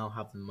Lakers now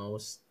have the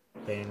most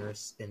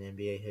banners in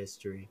NBA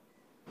history.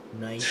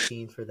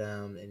 19 for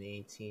them and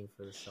 18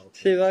 for the see,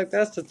 Celtics." like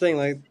that's the thing.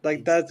 Like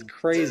It's that's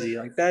crazy.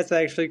 Like that's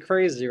actually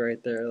crazy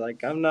right there.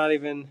 Like I'm not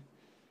even.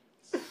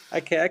 I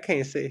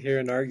can't sit here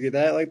and argue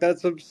that. Like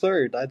that's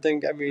absurd. I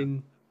think. I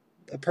mean,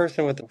 a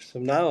person with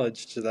some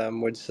knowledge to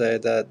them would say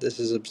that this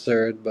is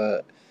absurd,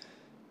 but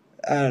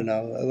I don't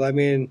know. I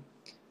mean,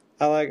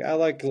 I like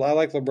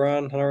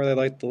LeBron. I don't really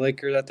like the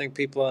Lakers. I think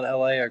people in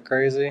LA are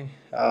crazy.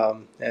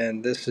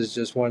 And this is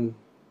just one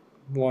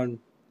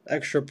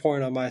extra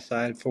point on my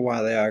side for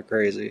why they are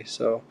crazy.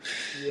 So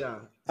yeah.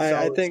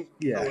 I So, think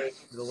so yeah.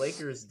 if the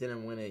Lakers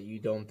didn't win it, you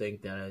don't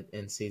think that an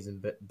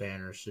in-season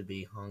banner should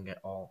be hung at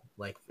all?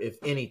 Like, if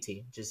any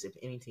team, just if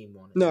any team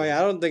won it, No, you yeah,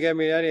 don't. I don't think. I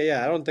mean,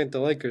 yeah, I don't think the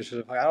Lakers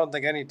should. I don't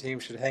think any team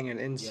should hang an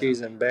Yeah.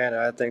 in-season banner.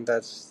 I think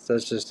that's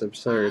just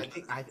absurd.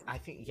 I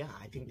think, yeah,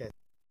 I think that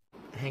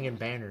hanging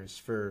banners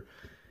for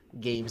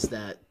games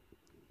that,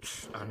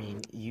 I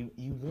mean, you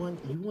won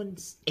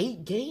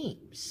 8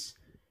 games,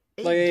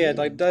 Like eight yeah,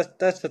 like games.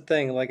 that's the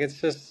thing. Like it's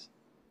just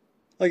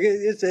like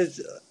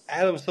it's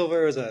Adam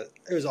Silver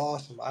it was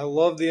awesome. I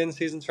love the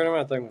in-season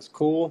tournament. I think it was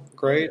cool, Oh yeah,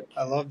 great.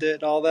 I loved it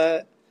and all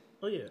that.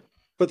 oh yeah,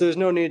 But there's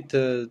no need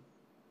to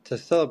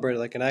celebrate it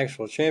like an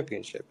actual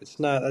championship. It's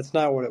not. That's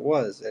not what it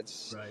was.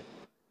 right.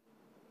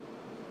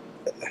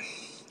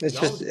 It's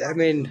Y'all just. was I popping.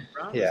 mean,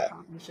 Brown was yeah.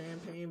 popping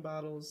champagne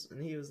bottles,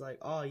 and he was like,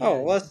 "Oh Oh,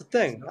 yeah, well, that's the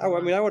there's thing. no I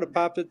one." mean, I would have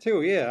popped it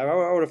too. Yeah,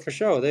 I would have for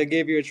sure. They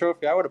gave you a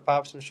trophy. I would have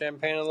popped some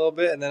champagne a little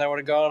bit, and then I would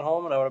have gone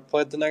home and I would have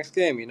played the next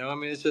game. You know, I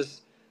mean, it's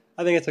just.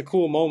 I think it's a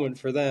cool moment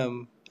for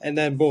them, and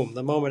then boom,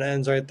 the moment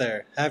ends right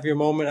there. Have your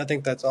moment. I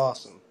think that's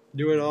awesome.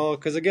 Do it Mhm. all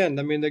because again,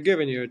 I mean, they're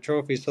giving you a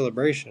trophy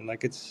celebration.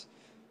 Like it's.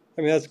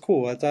 I mean, that's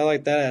cool. I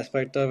like that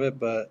aspect of it,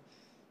 but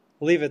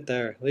leave it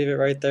there. Leave it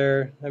right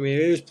there. I mean,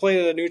 it was played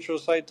at a neutral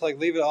site. To like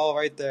leave it all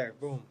right there.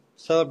 Boom.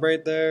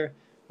 Celebrate there.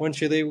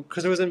 Once you leave,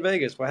 because it was in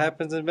Vegas. What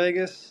happens in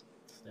Vegas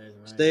Stays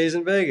in stays Vegas.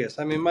 in Vegas.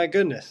 I mean, my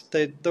goodness,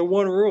 the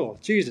one rule.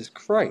 Jesus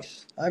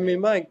Christ. I Yeah.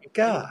 mean, my If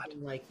God.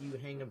 anything, like you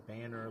hang a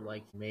banner,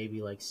 like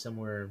maybe like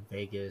somewhere in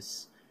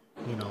Vegas,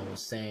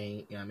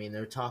 saying, I mean,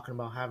 they're talking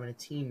about having a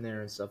team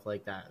there and stuff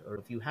like that. Or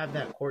if you have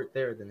that court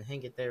there, then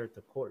hang it there at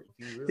the court. If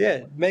you really Yeah,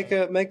 want to make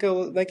hang,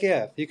 a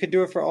yeah. You could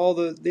do it for all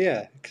the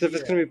yeah, because if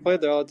it's yeah, gonna be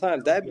played there all the time, that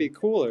would that'd be a be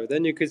cooler.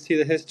 Then you could see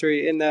the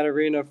history in that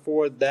arena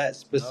for that yup,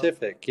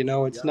 specific. You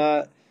know, it's yup,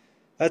 not.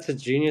 That's a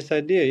genius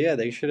idea. Yeah,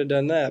 they should have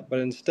done that, but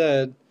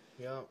instead,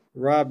 yup.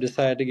 Rob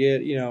decided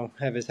to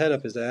have his head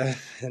up his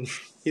ass, and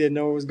he didn't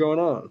know what was going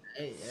on.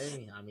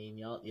 Hey, I mean,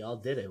 y'all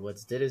did it.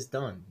 What's did is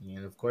done.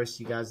 And of course,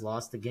 you guys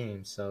lost the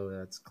game, so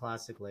that's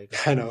classic Lakers.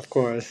 I know, of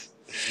course.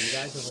 You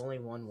guys have only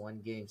won one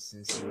game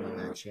since you won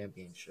that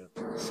championship,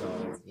 so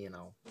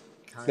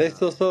kind They of.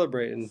 still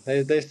celebrating.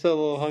 They still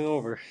a little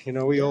hungover. You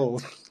know, we Yeah,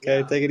 old. Okay,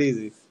 yeah, take it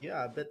easy.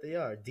 yeah. I bet they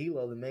are.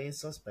 D'Lo, the main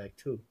suspect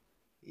too.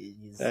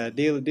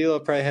 D'Lo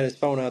probably had his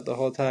phone out the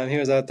whole time. He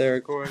was out there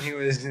recording. He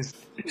was just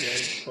He had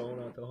his phone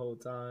out the whole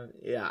time.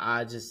 Yeah,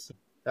 I just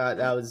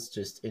that was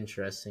just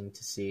interesting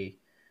to see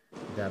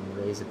them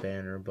raise a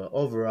banner. But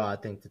overall, I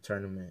think the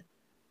tournament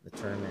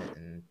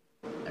and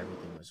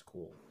everything was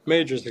cool.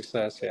 major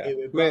success. Yeah,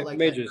 It brought like that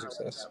major kind of like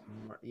success.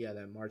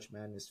 that March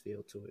Madness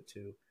feel to it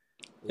too,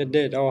 a It little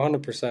did. bit, Oh,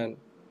 100%.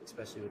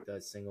 especially with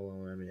that single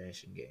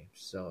elimination game.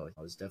 So it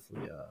was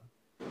definitely a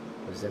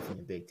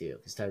big deal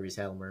because Tyrese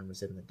Halliburton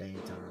was in the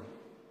dang time.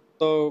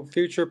 So,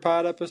 future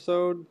pod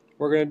episode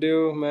we're gonna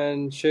do,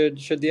 man. Should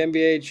the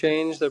NBA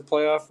change their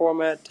playoff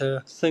format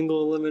to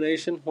single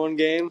elimination, one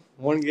game,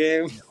 one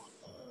game?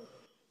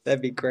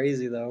 That'd be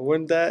crazy, though,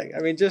 wouldn't that?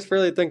 I mean, just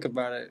really think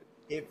about it.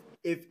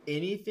 If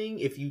anything,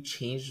 if you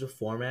change the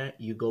format,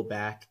 you go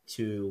back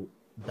to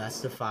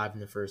best of 5 in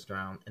the first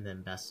round and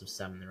then best of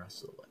 7 the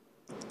rest of the way.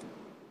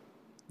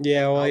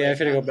 Yeah, well, How yeah, they I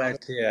should had, go how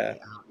back to yeah. they,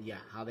 yeah,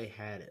 how they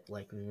had it,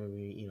 like when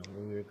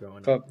we were growing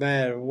up. But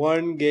man,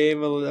 one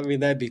game. I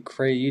mean, that'd be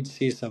crazy. You'd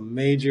see some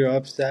major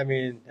upset. I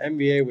mean,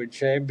 NBA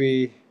would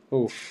be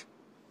oof.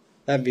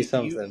 That'd be You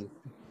something.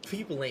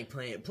 people ain't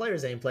playing,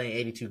 players ain't playing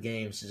 82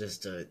 games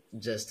just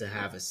to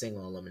have a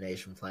single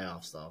elimination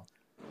playoffs though.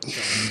 You're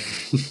talking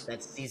like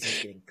that season's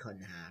getting cut in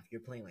half.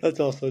 You're playing like That's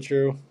also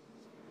true.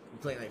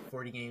 you're playing like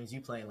 40 games.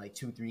 You playing like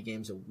 2-3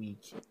 games a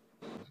week.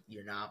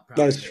 You're not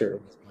probably That's making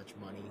true. as much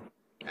money.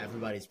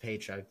 Everybody's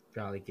paycheck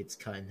probably gets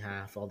cut in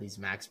half. All these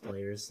max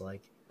players,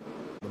 like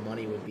the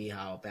money would be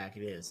how back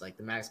it is. Like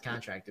the max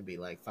contract would be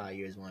like 5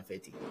 years,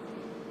 150.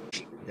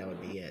 That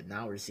would be it.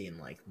 Now we're seeing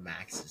like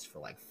maxes for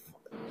like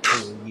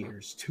 4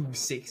 years,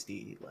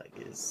 260. Like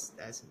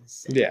that's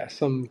insane. Yeah,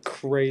 some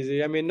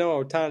crazy. I mean,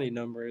 no Otani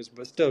numbers,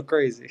 but still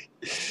crazy.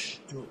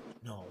 Dude,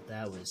 no,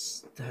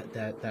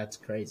 that's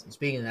crazy.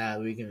 Speaking of that,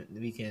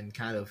 we can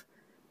kind of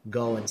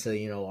go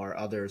into our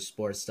other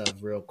sports stuff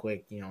real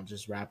quick.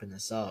 Just wrapping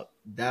this up.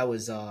 That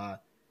was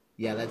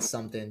yeah, that's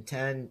something.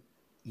 10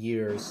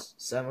 years,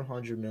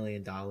 $700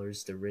 million,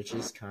 the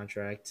richest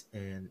contract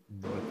in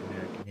North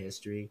American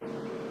history.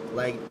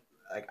 Like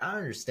I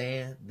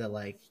understand that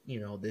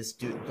this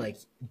dude,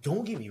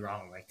 don't get me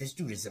wrong, this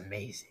dude is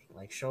amazing.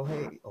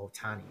 Shohei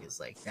Otani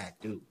is that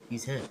dude.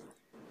 He's him.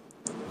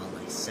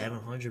 But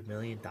 $700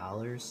 million,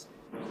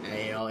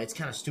 and it's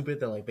kind of stupid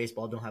that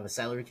baseball don't have a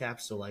salary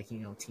cap, so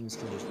teams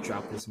can just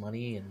drop this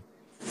money and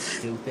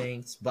do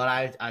things.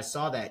 But I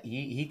saw that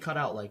he cut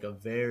out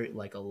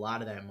a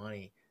lot of that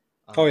money,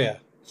 Oh um yeah,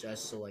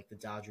 just so the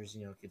Dodgers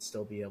could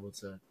still be able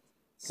to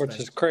which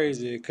spend. is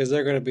crazy because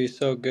they're going to be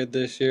so good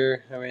this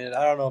year. I mean,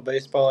 I don't know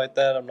baseball like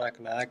that. I'm not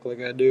going to act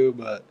like I do,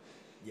 but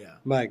Yeah.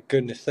 my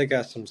goodness, they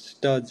got some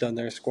studs on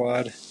their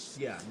squad.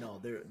 Yeah, no,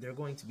 they're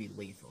going to be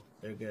lethal.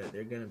 They're good.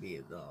 They're going to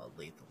be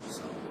lethal.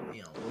 So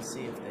we'll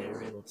see if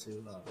they're able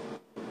to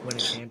win a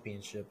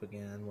championship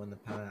again.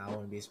 I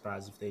wouldn't be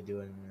surprised if they do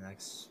it in the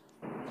next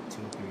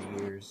 2-3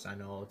 years. I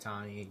know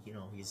Otani,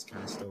 he's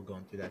kind of still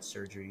going through that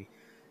surgery,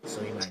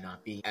 so he might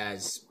not be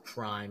as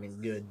prime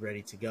and good,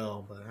 ready to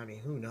go. But I mean,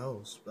 who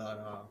knows?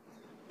 But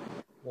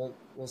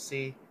we'll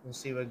see. We'll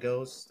see what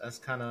goes. That's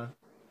kind of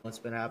what's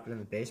been happening in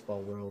the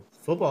baseball world.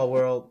 Football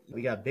world,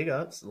 we got big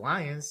ups.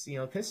 Lions,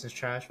 Pistons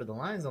trash, but the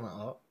Lions on the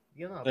up.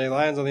 Hey,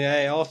 Lions on the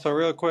A. Also,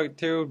 real quick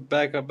too,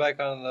 back on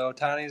the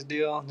Otani's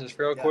deal, just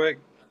real Yeah. quick.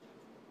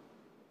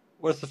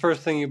 What's the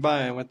first thing you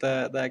buying with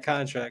that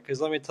contract?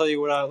 Because let me tell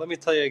you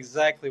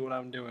exactly what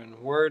I'm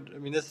doing. Word, I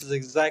mean, this is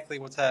exactly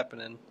what's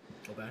happening.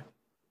 Okay.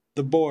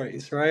 The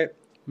boys, right?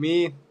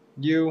 Me,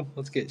 you.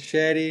 Let's get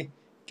Shaddy,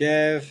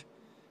 Gav,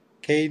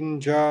 Caden,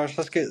 Josh.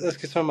 Let's get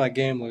some of my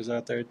gamblers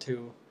out there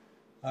too.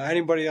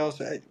 Anybody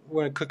else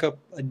want to cook up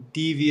a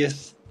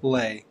devious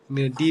lay? I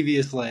mean, a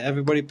devious lay.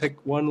 Everybody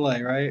pick one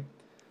lay, right?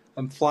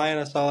 I'm flying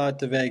us all out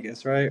to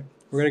Vegas, right?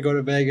 We're gonna go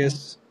to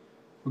Vegas.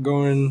 We're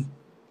going.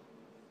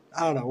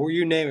 I don't know.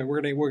 You name it.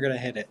 We're gonna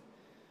hit it.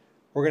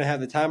 We're gonna have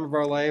the time of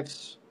our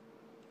lives.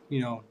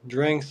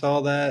 Drinks,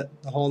 all that,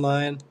 the whole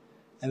nine,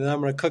 and then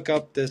I'm gonna cook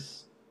up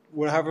this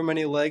whatever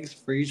many legs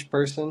for each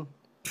person. I'm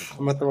Oh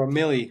gonna my throw a god.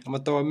 millie. I'm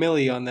gonna throw a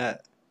millie on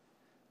that.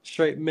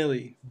 Straight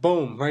millie.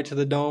 Boom, right to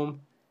the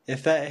dome.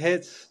 If that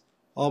hits,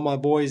 all my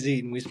boys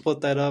eating. We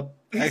split that up.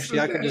 Actually,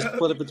 I could just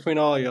split it between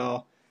all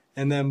y'all,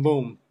 and then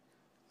boom,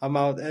 I'm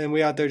out, and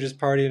we out there just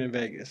partying in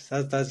Vegas.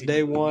 That's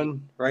day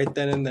one, right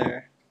then and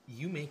there.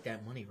 You make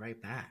that money right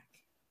back.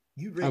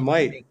 I You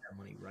might make that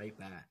money right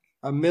back.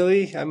 a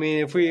millie. I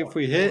mean, if we More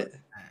hit,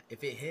 than that.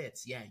 If it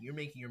hits, yeah, you're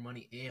making your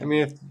money I and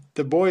mean, more. if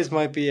the boys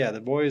might be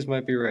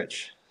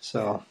rich. Yeah.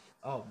 So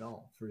Oh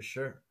no, for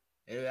sure.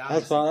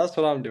 that's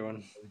Obviously, what I'm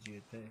doing. what would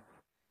you pay?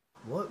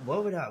 What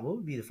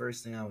would be the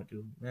first thing I would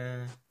do?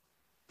 Man,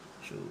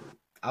 shoot.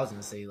 I was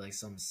gonna say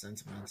something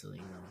sentimental, be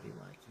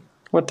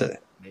What the?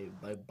 maybe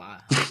buy a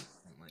house or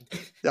something like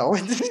that. No,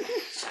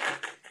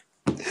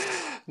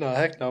 no,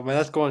 heck no, man.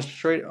 That's going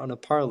straight on a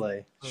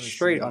parlay.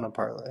 Straight on Honestly, a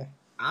parlay.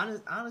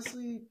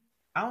 honestly,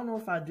 I don't know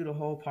if I do the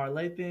whole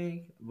parlay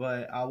thing,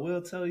 but I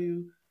will tell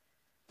you,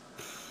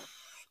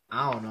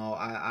 I don't know.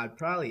 I'd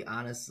probably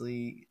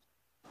honestly,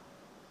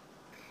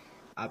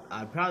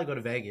 I'd probably go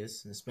to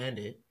Vegas and spend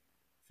it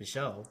for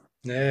sure.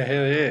 Yeah,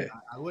 hell yeah.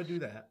 I would do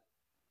that.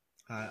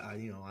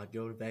 I'd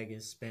go to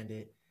Vegas, spend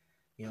it.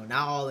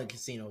 Not all in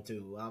casino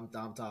too. I'm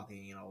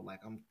talking,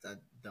 I'm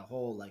the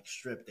whole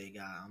strip they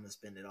got. I'm gonna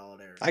spend it all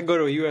there. I go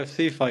to a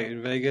UFC fight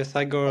in Vegas.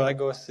 I Oh,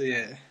 go see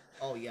it.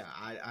 oh yeah,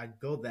 I'd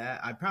go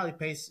that. I'd probably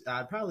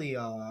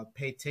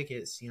pay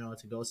tickets,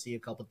 to go see a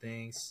couple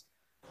things.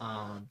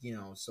 So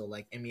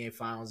NBA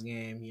Finals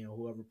game,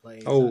 whoever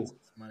plays, I'd Oh, spend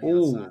some money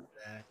outside ooh, of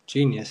that.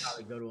 genius.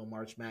 Probably go to a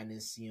March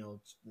Madness,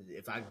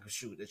 if I could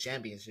shoot the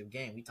championship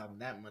game, we talking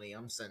that money.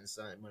 I'm setting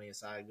some money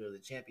aside to go to the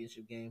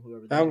championship game,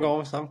 whoever that I'm is.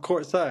 going. I'm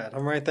courtside.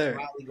 I'm right there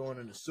Probably going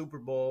to the Super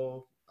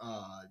Bowl.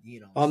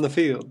 on the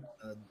field.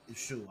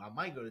 Shoot, I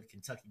might go to the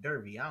Kentucky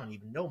Derby. I don't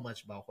even know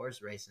much about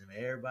horse racing, but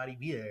everybody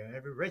be there.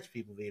 Every rich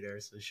people be there.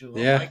 So shoot, I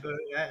Yeah, might go to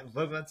that and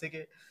book my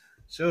ticket.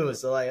 Sure.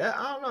 So I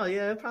don't know.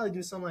 Yeah, I'd probably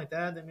do something like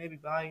that. Then maybe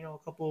buy a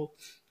couple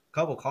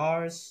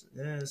cars,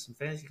 yeah, some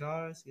fancy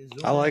cars. Get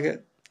I zooming. like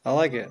it. I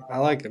like it. I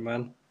like it,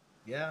 man.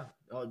 Yeah.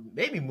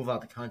 Maybe move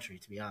out the country.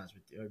 To be honest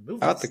with you, or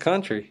move Out just the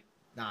country.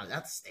 nah,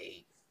 not the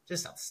state.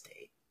 Just out the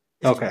state.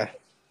 It's too. Okay.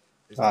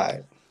 It's All too.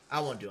 right. I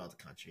won't do out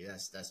the country.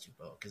 That's too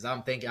bold. Because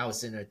I'm thinking, I was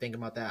sitting there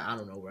thinking about that. I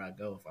don't know where I'd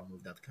go if I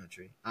moved out the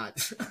country. I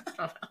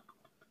know.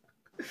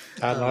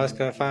 I was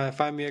gonna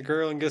find me a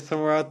girl and get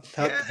somewhere out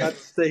the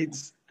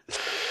states.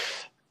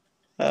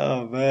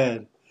 Oh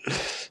man.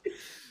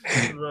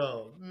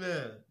 Bro,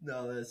 man,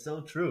 no, that's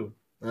so true.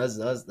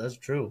 That's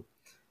true.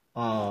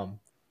 Um,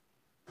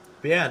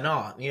 but yeah,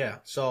 no, yeah.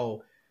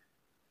 So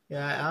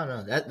yeah, I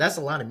don't know. That's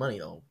a lot of money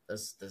though.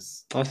 That's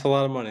That's a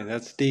lot of money.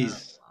 That's not a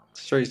these. lot of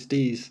Straight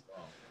steez.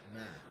 Oh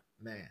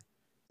man.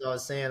 So I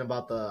was saying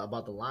about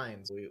the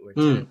Lions. We're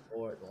ten Hmm. and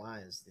four. The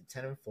Lions, the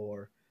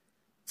 10-4.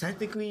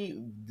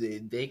 Technically,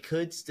 they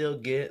could still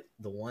get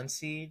the 1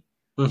 seed.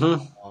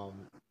 Mm-hmm.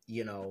 Um,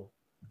 you know,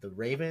 the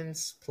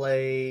Ravens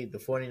play the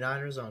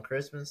 49ers on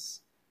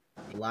Christmas.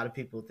 A lot of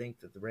people think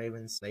that the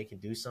Ravens they can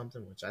do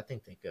something, which I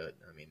think they could.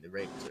 I mean, the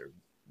Ravens are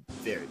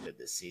very good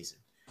this season.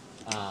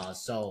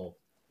 So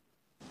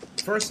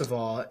first of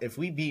all, if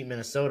we beat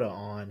Minnesota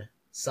on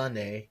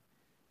Sunday,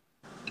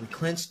 we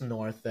clinched the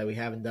North that we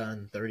haven't done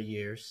in 30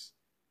 years.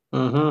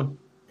 Mm-hmm.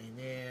 And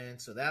then,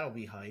 so that'll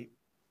be hype.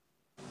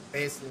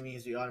 Basically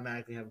means we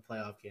automatically have a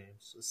playoff game.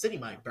 So the city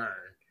might burn.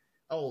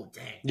 Oh,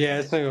 dang. Yeah,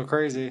 it's gonna go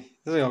crazy. It's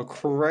gonna go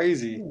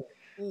crazy. Ooh,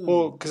 Well,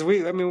 ooh. because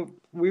we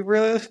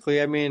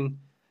realistically,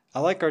 I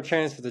like our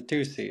chance for the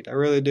 2 seed. I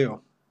really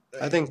do.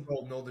 I think.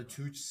 Bro, no, the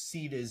 2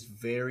 seed is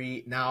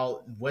very.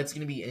 Now, what's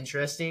going to be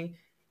interesting,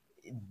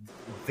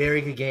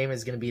 very good game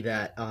is going to be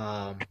that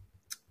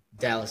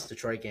Dallas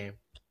Detroit game.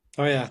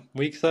 Oh yeah,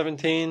 week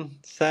 17,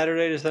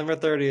 Saturday, December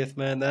 30th.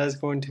 Man, that is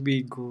going to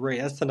be great.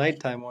 That's the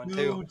nighttime one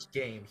too. Huge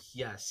game.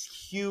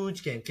 Yes,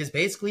 huge game. Because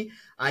basically,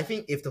 I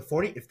think if the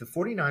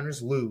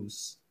 49ers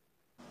lose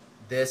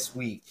this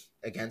week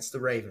against the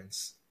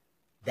Ravens,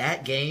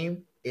 that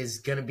game is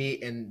gonna be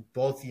in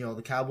both,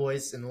 the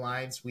Cowboys and the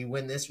Lions, we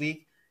win this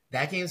week.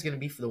 That game's gonna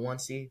be for the 1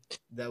 seed,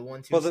 the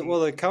 1-2 Well,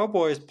 seed. the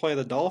Cowboys play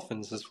the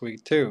Dolphins this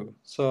week too,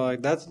 so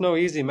like that's no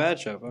easy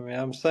matchup. I mean,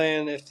 I'm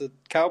saying if the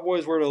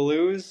Cowboys were to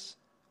lose,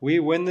 we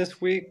win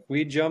this week,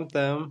 we jump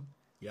them.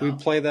 We Yeah,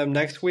 play them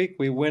next week,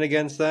 we win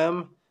against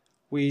them.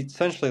 We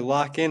essentially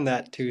lock in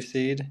that 2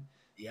 seed,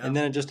 yeah. and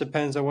then it just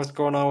depends on what's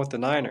going on with the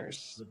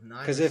Niners. With the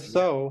Because Niners, if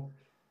yeah. so,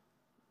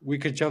 we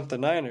could jump the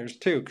Niners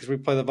too, because we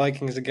play the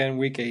Vikings again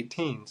week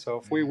 18. So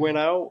if we win Mhm.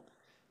 out,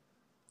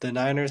 the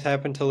Niners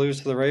happen to lose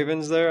to the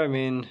Ravens there. Oh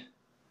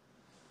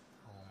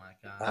my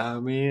god.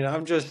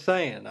 I'm just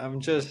saying. I'm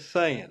just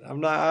saying.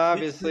 I'm not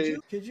obviously.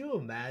 Could you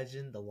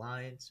imagine the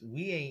Lions?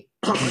 We ain't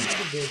won the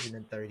division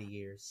in 30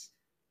 years.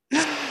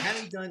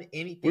 Haven't done We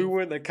anything.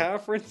 win the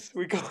conference.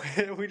 We go.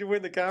 We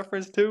win the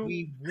conference too.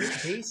 We win,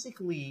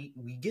 basically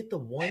we get the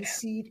 1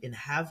 seed and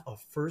have a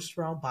first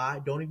round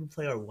bye. Don't even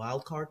play our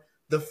wild card.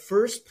 The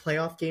first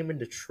playoff game in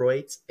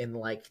Detroit in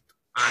like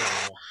I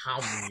don't know how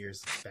many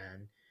years it's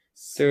been.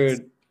 It's Dude,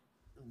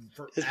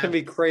 it's gonna forever.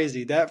 be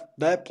crazy. That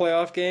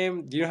playoff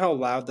game. Do you know how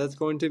loud that's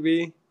going to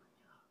be?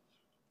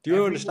 Do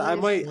you understand?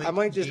 Everyone is I going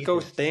might to just be go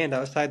there. stand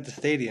outside the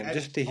stadium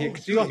just to hear, Oh,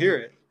 because you'll hear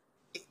dude,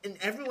 it. and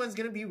everyone's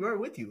gonna be right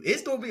with you.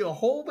 It's gonna be a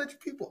whole bunch of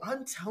people.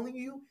 I'm telling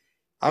you,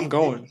 I'm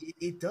going.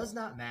 it does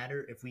not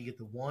matter if we get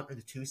the 1 or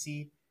the 2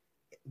 seed.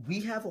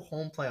 We have a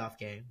home playoff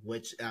game,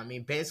 which I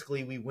mean,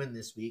 basically, we win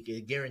this week.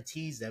 It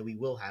guarantees that we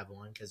will have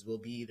one because we'll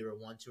be either a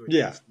 1, 2, or 3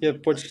 Yeah. Yeah.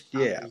 seed. But the Which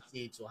top yeah. 3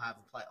 seeds will have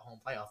a home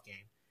playoff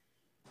game.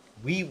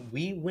 We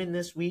win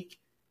this week.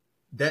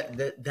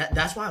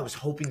 That's why I was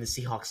hoping the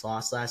Seahawks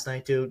lost last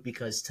night, dude.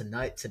 Because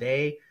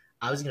today,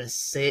 I was gonna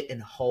sit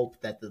and hope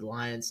that the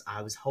Lions.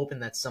 I was hoping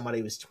that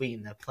somebody was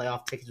tweeting that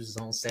playoff tickets was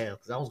on sale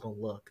because I was gonna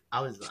look.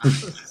 I was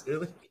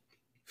really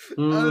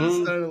I was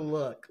Hmm. starting to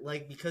look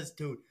like because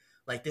dude,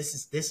 like this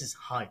is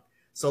hype.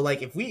 So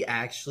like if we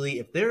actually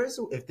if there's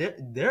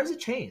a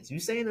chance, you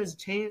saying there's a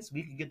chance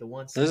we could get the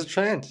one There's a seed.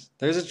 chance.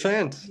 There's a There's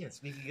chance. a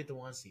chance we could get the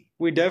 1 seed.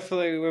 We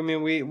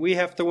definitely. We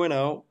have to win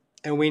out,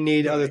 and we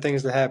need other Right,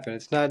 things to happen.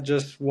 It's not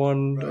just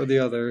one or right, the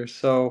other.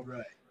 So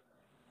right.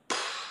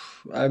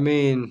 I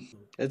mean,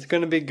 it's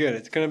gonna be good.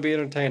 It's gonna be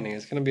entertaining.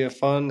 It's gonna be a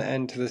fun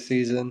end to the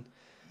season.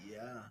 Yeah,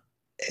 yeah.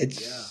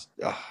 It's.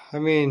 I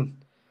mean,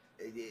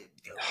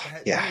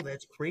 yeah.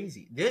 That's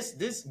crazy.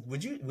 This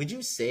would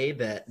you say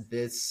that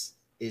this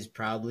is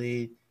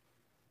probably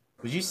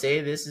would you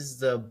say this is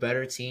the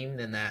better team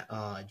than that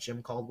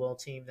Jim Caldwell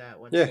team that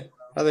went to Yeah,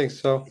 I think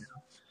so.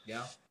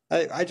 yeah.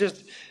 I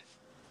just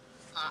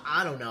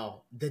I don't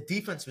know. The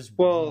defense was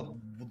well,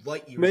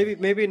 light years maybe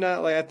ahead. maybe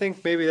not. Like I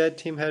think maybe that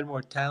team had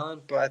more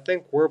talent, but I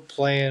think we're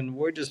playing.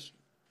 We're just.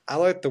 I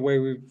like the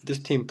way this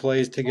team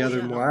plays Oh together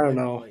yeah, more. no, I don't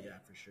oh know. yeah,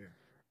 for sure.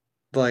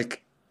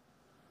 Like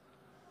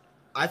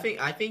I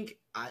I think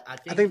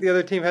think the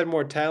other team had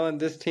more talent.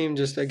 This team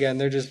just again,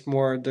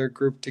 they're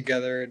grouped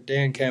together.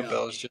 Dan yeah,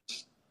 Campbell is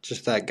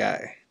just that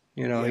guy.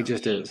 He yeah,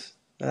 just is.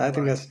 And I think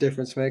right, that's the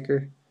difference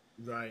maker.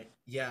 right.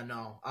 Yeah,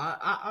 no,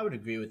 I would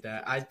agree with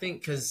that. I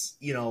think because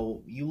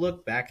you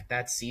look back at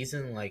that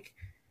season, like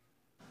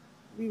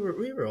we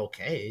were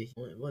okay.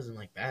 It wasn't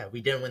like bad. We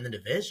didn't win the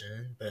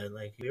division, but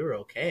like we were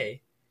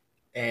okay,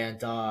 and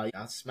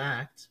got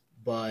smacked.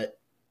 But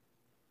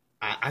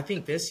I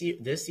think this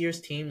year's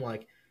team,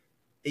 like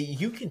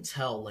you can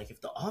tell, like if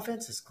the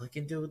offense is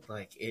clicking, dude,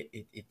 like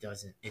it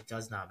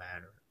does not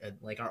matter. And,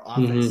 like our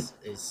Hmm. offense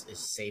is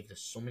saved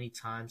us so many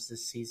times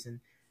this season.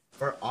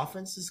 If our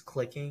offense is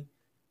clicking,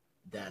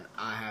 then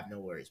I have no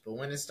worries. But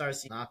when it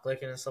starts not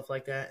clicking and stuff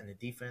like that, and the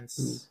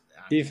defense,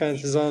 I mean,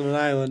 Defense is on an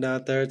island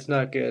out there. It's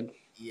not good.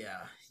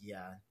 yeah,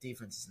 Yeah,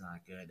 defense is not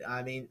good.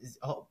 I mean,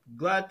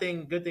 good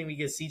thing we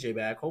get CJ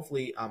back.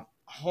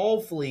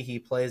 Hopefully he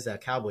plays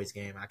that Cowboys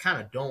game. I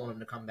kind of don't want him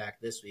to come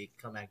back this week,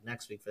 come back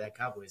next week for that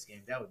Cowboys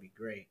game. That would be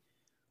great.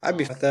 I'd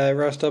be with that.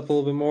 Rest up a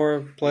little bit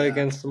more, play Yeah,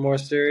 against the more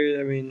serious.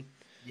 I mean,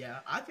 yeah.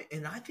 I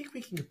think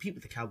we can compete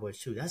with the Cowboys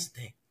too. That's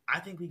the thing. I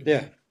think we can yeah,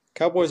 beat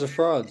Cowboys are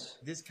frauds.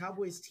 this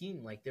Cowboys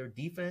team. Like their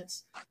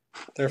defense,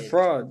 They're it,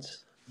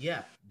 frauds.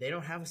 yeah, they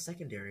don't have a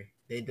secondary.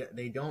 They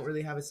don't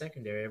really have a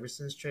secondary ever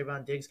since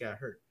Trayvon Diggs got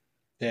hurt.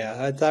 You know,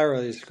 Yeah, that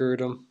really screwed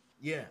them.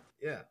 yeah,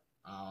 yeah.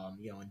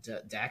 And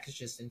Dak is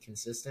just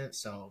inconsistent.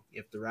 So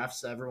if the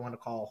refs ever want to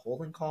call a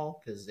holding call,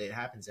 because it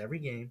happens every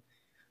game,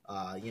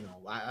 I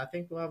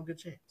think we'll have a good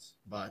chance.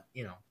 But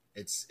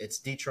it's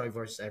Detroit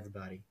versus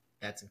everybody.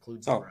 That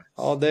includes the Oh, refs.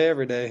 all day,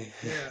 every day.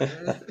 Yeah,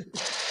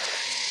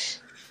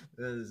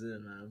 that is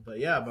it, man. But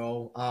yeah,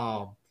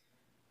 bro.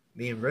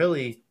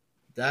 Really,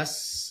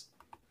 that's.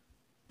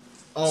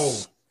 Oh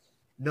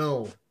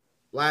no,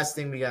 last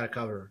thing we gotta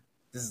cover.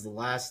 This is the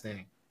last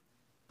thing.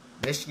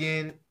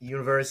 Michigan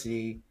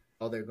University.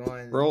 Oh, they're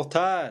going Roll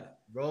Tide.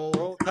 roll.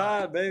 Roll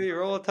Tide, baby.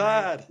 Roll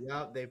Plan. Tide.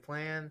 Yep, they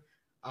plan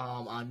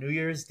on New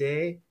Year's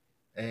Day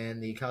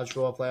and the college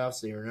football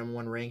playoffs. They're number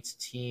one ranked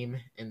team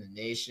in the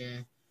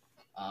nation.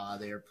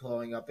 They're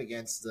pulling up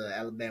against the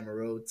Alabama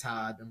Road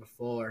Tide, number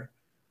 4,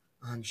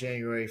 on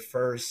January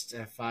 1st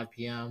at 5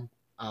 p.m.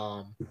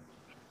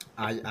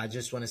 I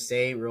just want to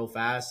say real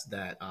fast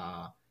that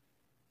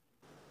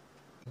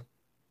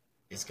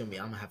it's gonna be.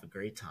 I'm gonna have a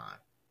great time.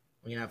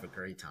 We're gonna have a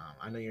great time.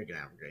 I know you're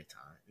gonna have a great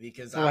time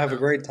because I'm gonna have a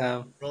great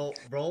time.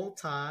 roll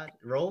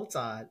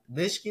tide.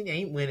 Michigan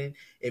ain't winning.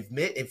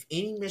 If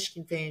any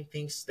Michigan fan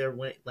thinks they're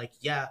winning, like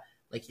yeah,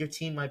 like your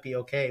team might be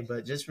okay,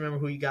 but just remember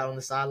who you got on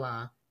the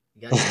sideline.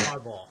 You got Jim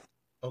Harbaugh,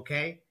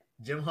 okay?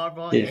 Jim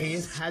Harbaugh Yeah.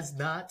 has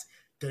not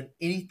done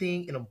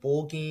anything in a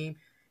bowl game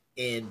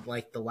in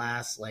like the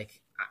last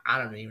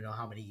I don't even know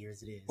how many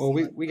years it is. Well,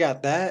 we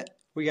got that.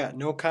 We got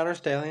no Connor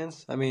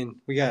Stallions. I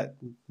mean, we got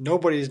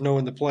nobody's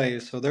knowing the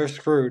plays, so they're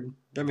screwed.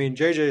 I mean,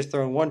 JJ's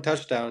thrown one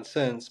touchdown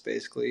since,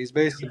 basically. He's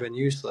basically Yeah. been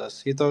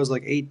useless. He throws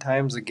like 8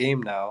 times a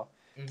game now.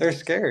 They're Mm-hmm.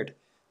 scared.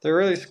 They're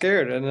really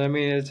scared. And I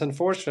mean, it's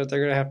unfortunate they're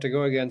going to have to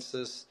go against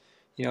this,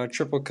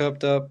 triple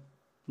cupped up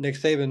Nick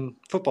Saban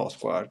football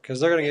squad because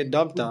they're going to get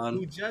dumped Who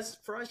on.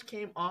 just fresh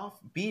came off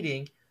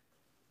beating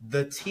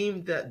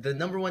the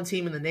number one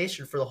team in the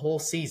nation for the whole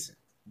season.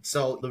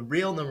 So the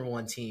real number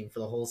one team for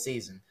the whole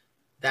season.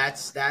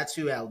 That's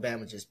who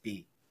Alabama just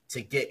beat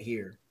to get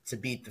here to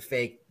beat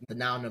the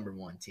now number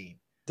one team.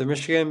 The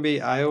Michigan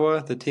beat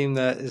Iowa, the team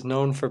that is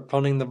known for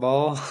punting the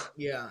ball.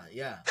 Yeah,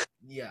 yeah,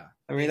 yeah.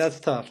 I mean, that's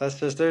tough. That's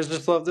just there's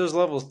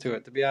levels to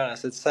it. To be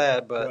honest, it's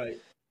sad, but Right,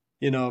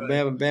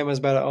 right. Bama's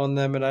about to own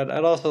them, and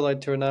I'd also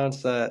like to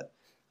announce that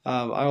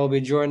I will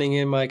be joining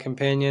in my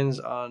companions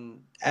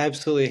on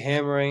absolutely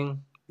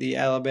hammering the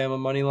Alabama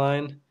money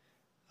line.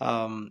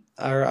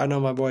 I know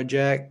my boy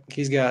Jack.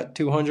 He's got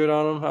 200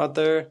 on him out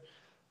there.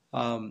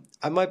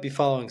 I might be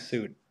following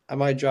suit. I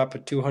might drop a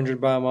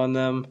 200 bomb on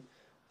them.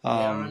 They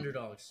are Um,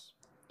 underdogs.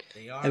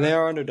 They and are. they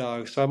are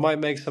underdogs, so I might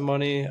make some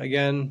money.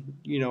 Again,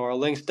 our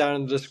links down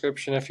in the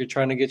description if you're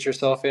trying to get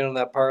yourself in on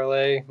that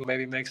parlay.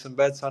 Maybe make some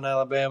bets on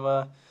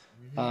Alabama.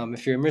 Mm-hmm.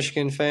 If you're a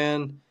Michigan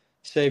fan,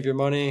 save your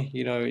money.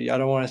 I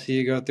don't want to see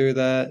you go through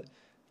that.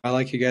 I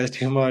like you guys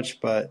too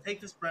much, but Take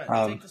the spread.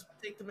 um,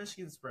 Take the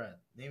Michigan spread.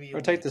 Maybe or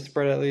you'll take make the it.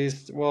 spread at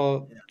least.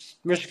 Well, Yeah.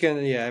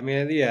 Michigan, yeah, I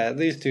mean, yeah, at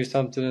least do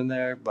something in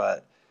there,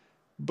 but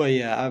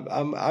yeah,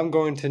 I'm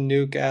going to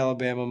nuke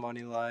Alabama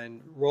money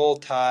line. Roll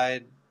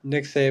Tide.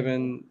 Nick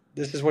Saban.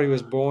 This is what he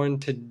was born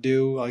to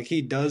do. Like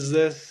he does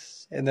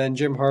this, and then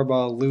Jim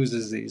Harbaugh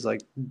loses these.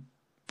 Like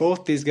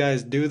both these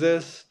guys do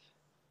this,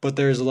 but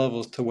there's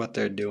levels to what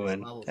they're There's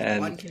doing. levels.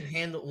 And One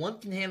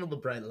can handle the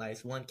bread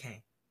lice. One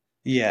can't.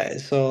 yeah,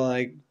 It's, so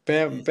like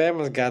it's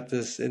Bama's got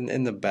this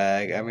in the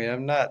bag. I mean,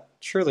 I'm not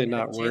truly And if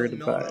not worried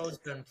Jalen about it. Milroe's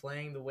been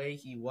playing the way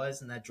he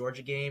was in that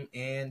Georgia game,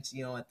 and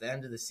at the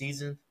end of the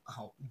season,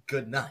 oh,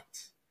 good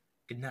night,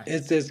 good night.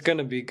 It's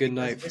gonna be a good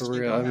Because night for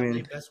Michigan real. I don't have their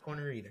mean, best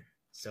corner either.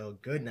 So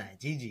good night,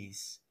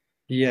 GG's.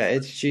 yeah,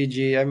 it's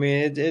GG. I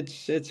mean,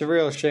 it's a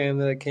real shame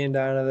that it came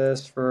down to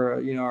this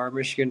for our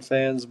Michigan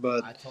fans,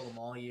 but I told them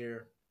all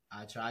year.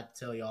 I tried to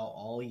tell y'all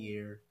all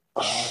year,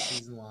 all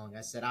season long.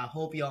 I said, I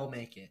hope y'all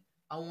make it.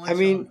 I I want y'all to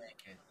mean,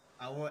 make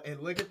it.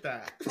 And look at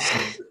that.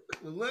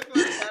 Look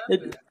what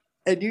happened. it,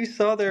 and you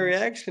saw their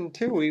reaction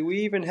too. We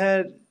even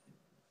had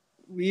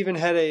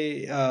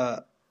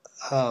a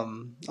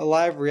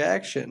live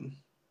reaction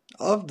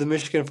of the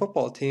Michigan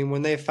football team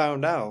when they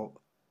found out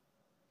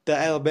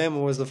that Alabama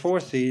was the 4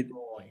 seed,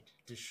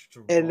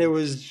 and it Destroyed.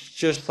 was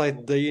just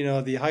like the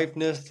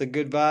hypeness, the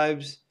good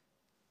vibes,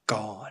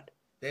 gone,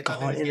 They thought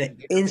gone in an they was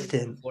giving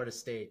instant. Florida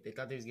State. They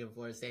thought they was giving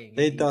Florida State and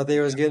They getting thought they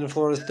was getting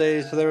Florida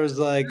State, so there was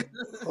like,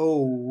 beat.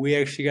 oh, we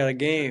actually got a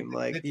game.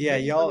 Like, The yeah,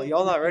 committee knew y'all what they y'all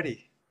were not doing.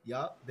 ready.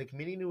 Yup, the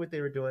committee knew what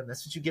they were doing.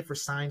 That's what you get for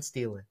sign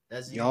stealing.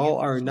 That's what you Y'all get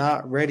for are cheating. not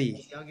That's ready.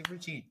 what y'all get for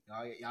cheating.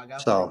 Y'all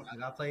got play. So Y'all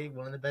got play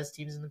one of the best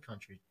teams in the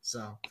country.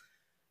 So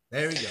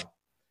there we go.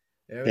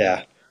 There we go.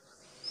 yeah.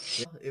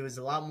 It was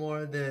a lot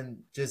more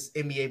than just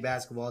NBA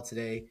basketball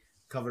today.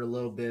 Covered a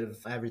little bit of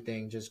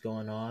everything just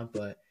going on,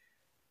 but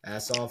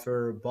that's all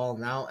for Ball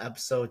Now,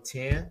 episode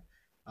 10.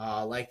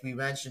 Like we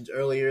mentioned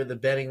earlier, the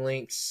betting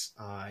links,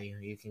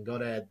 you can go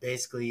to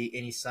basically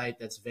any site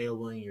that's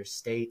available in your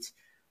state.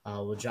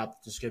 We'll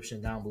drop the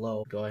description down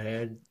below. Go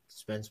ahead,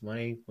 spend some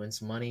money, win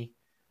some money.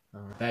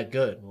 Bet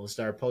good. We'll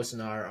start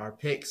posting our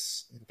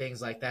picks and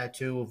things like that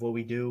too of what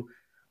we do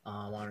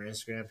on our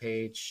Instagram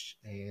page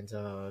and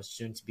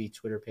soon to be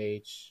Twitter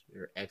page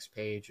or X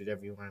page,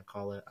 whatever you want to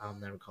call it. I'll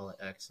never call it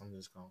X. I'm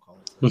just gonna call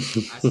it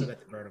Twitter. I still got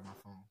the bird on my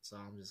phone, so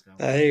I'm just gonna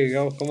call There it. you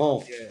go. Come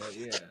on.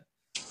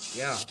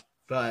 Yeah.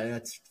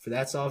 But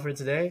that's all for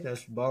today.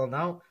 That's for balling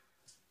out.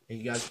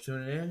 Thank you guys for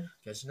tuning in.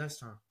 Catch you next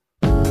time.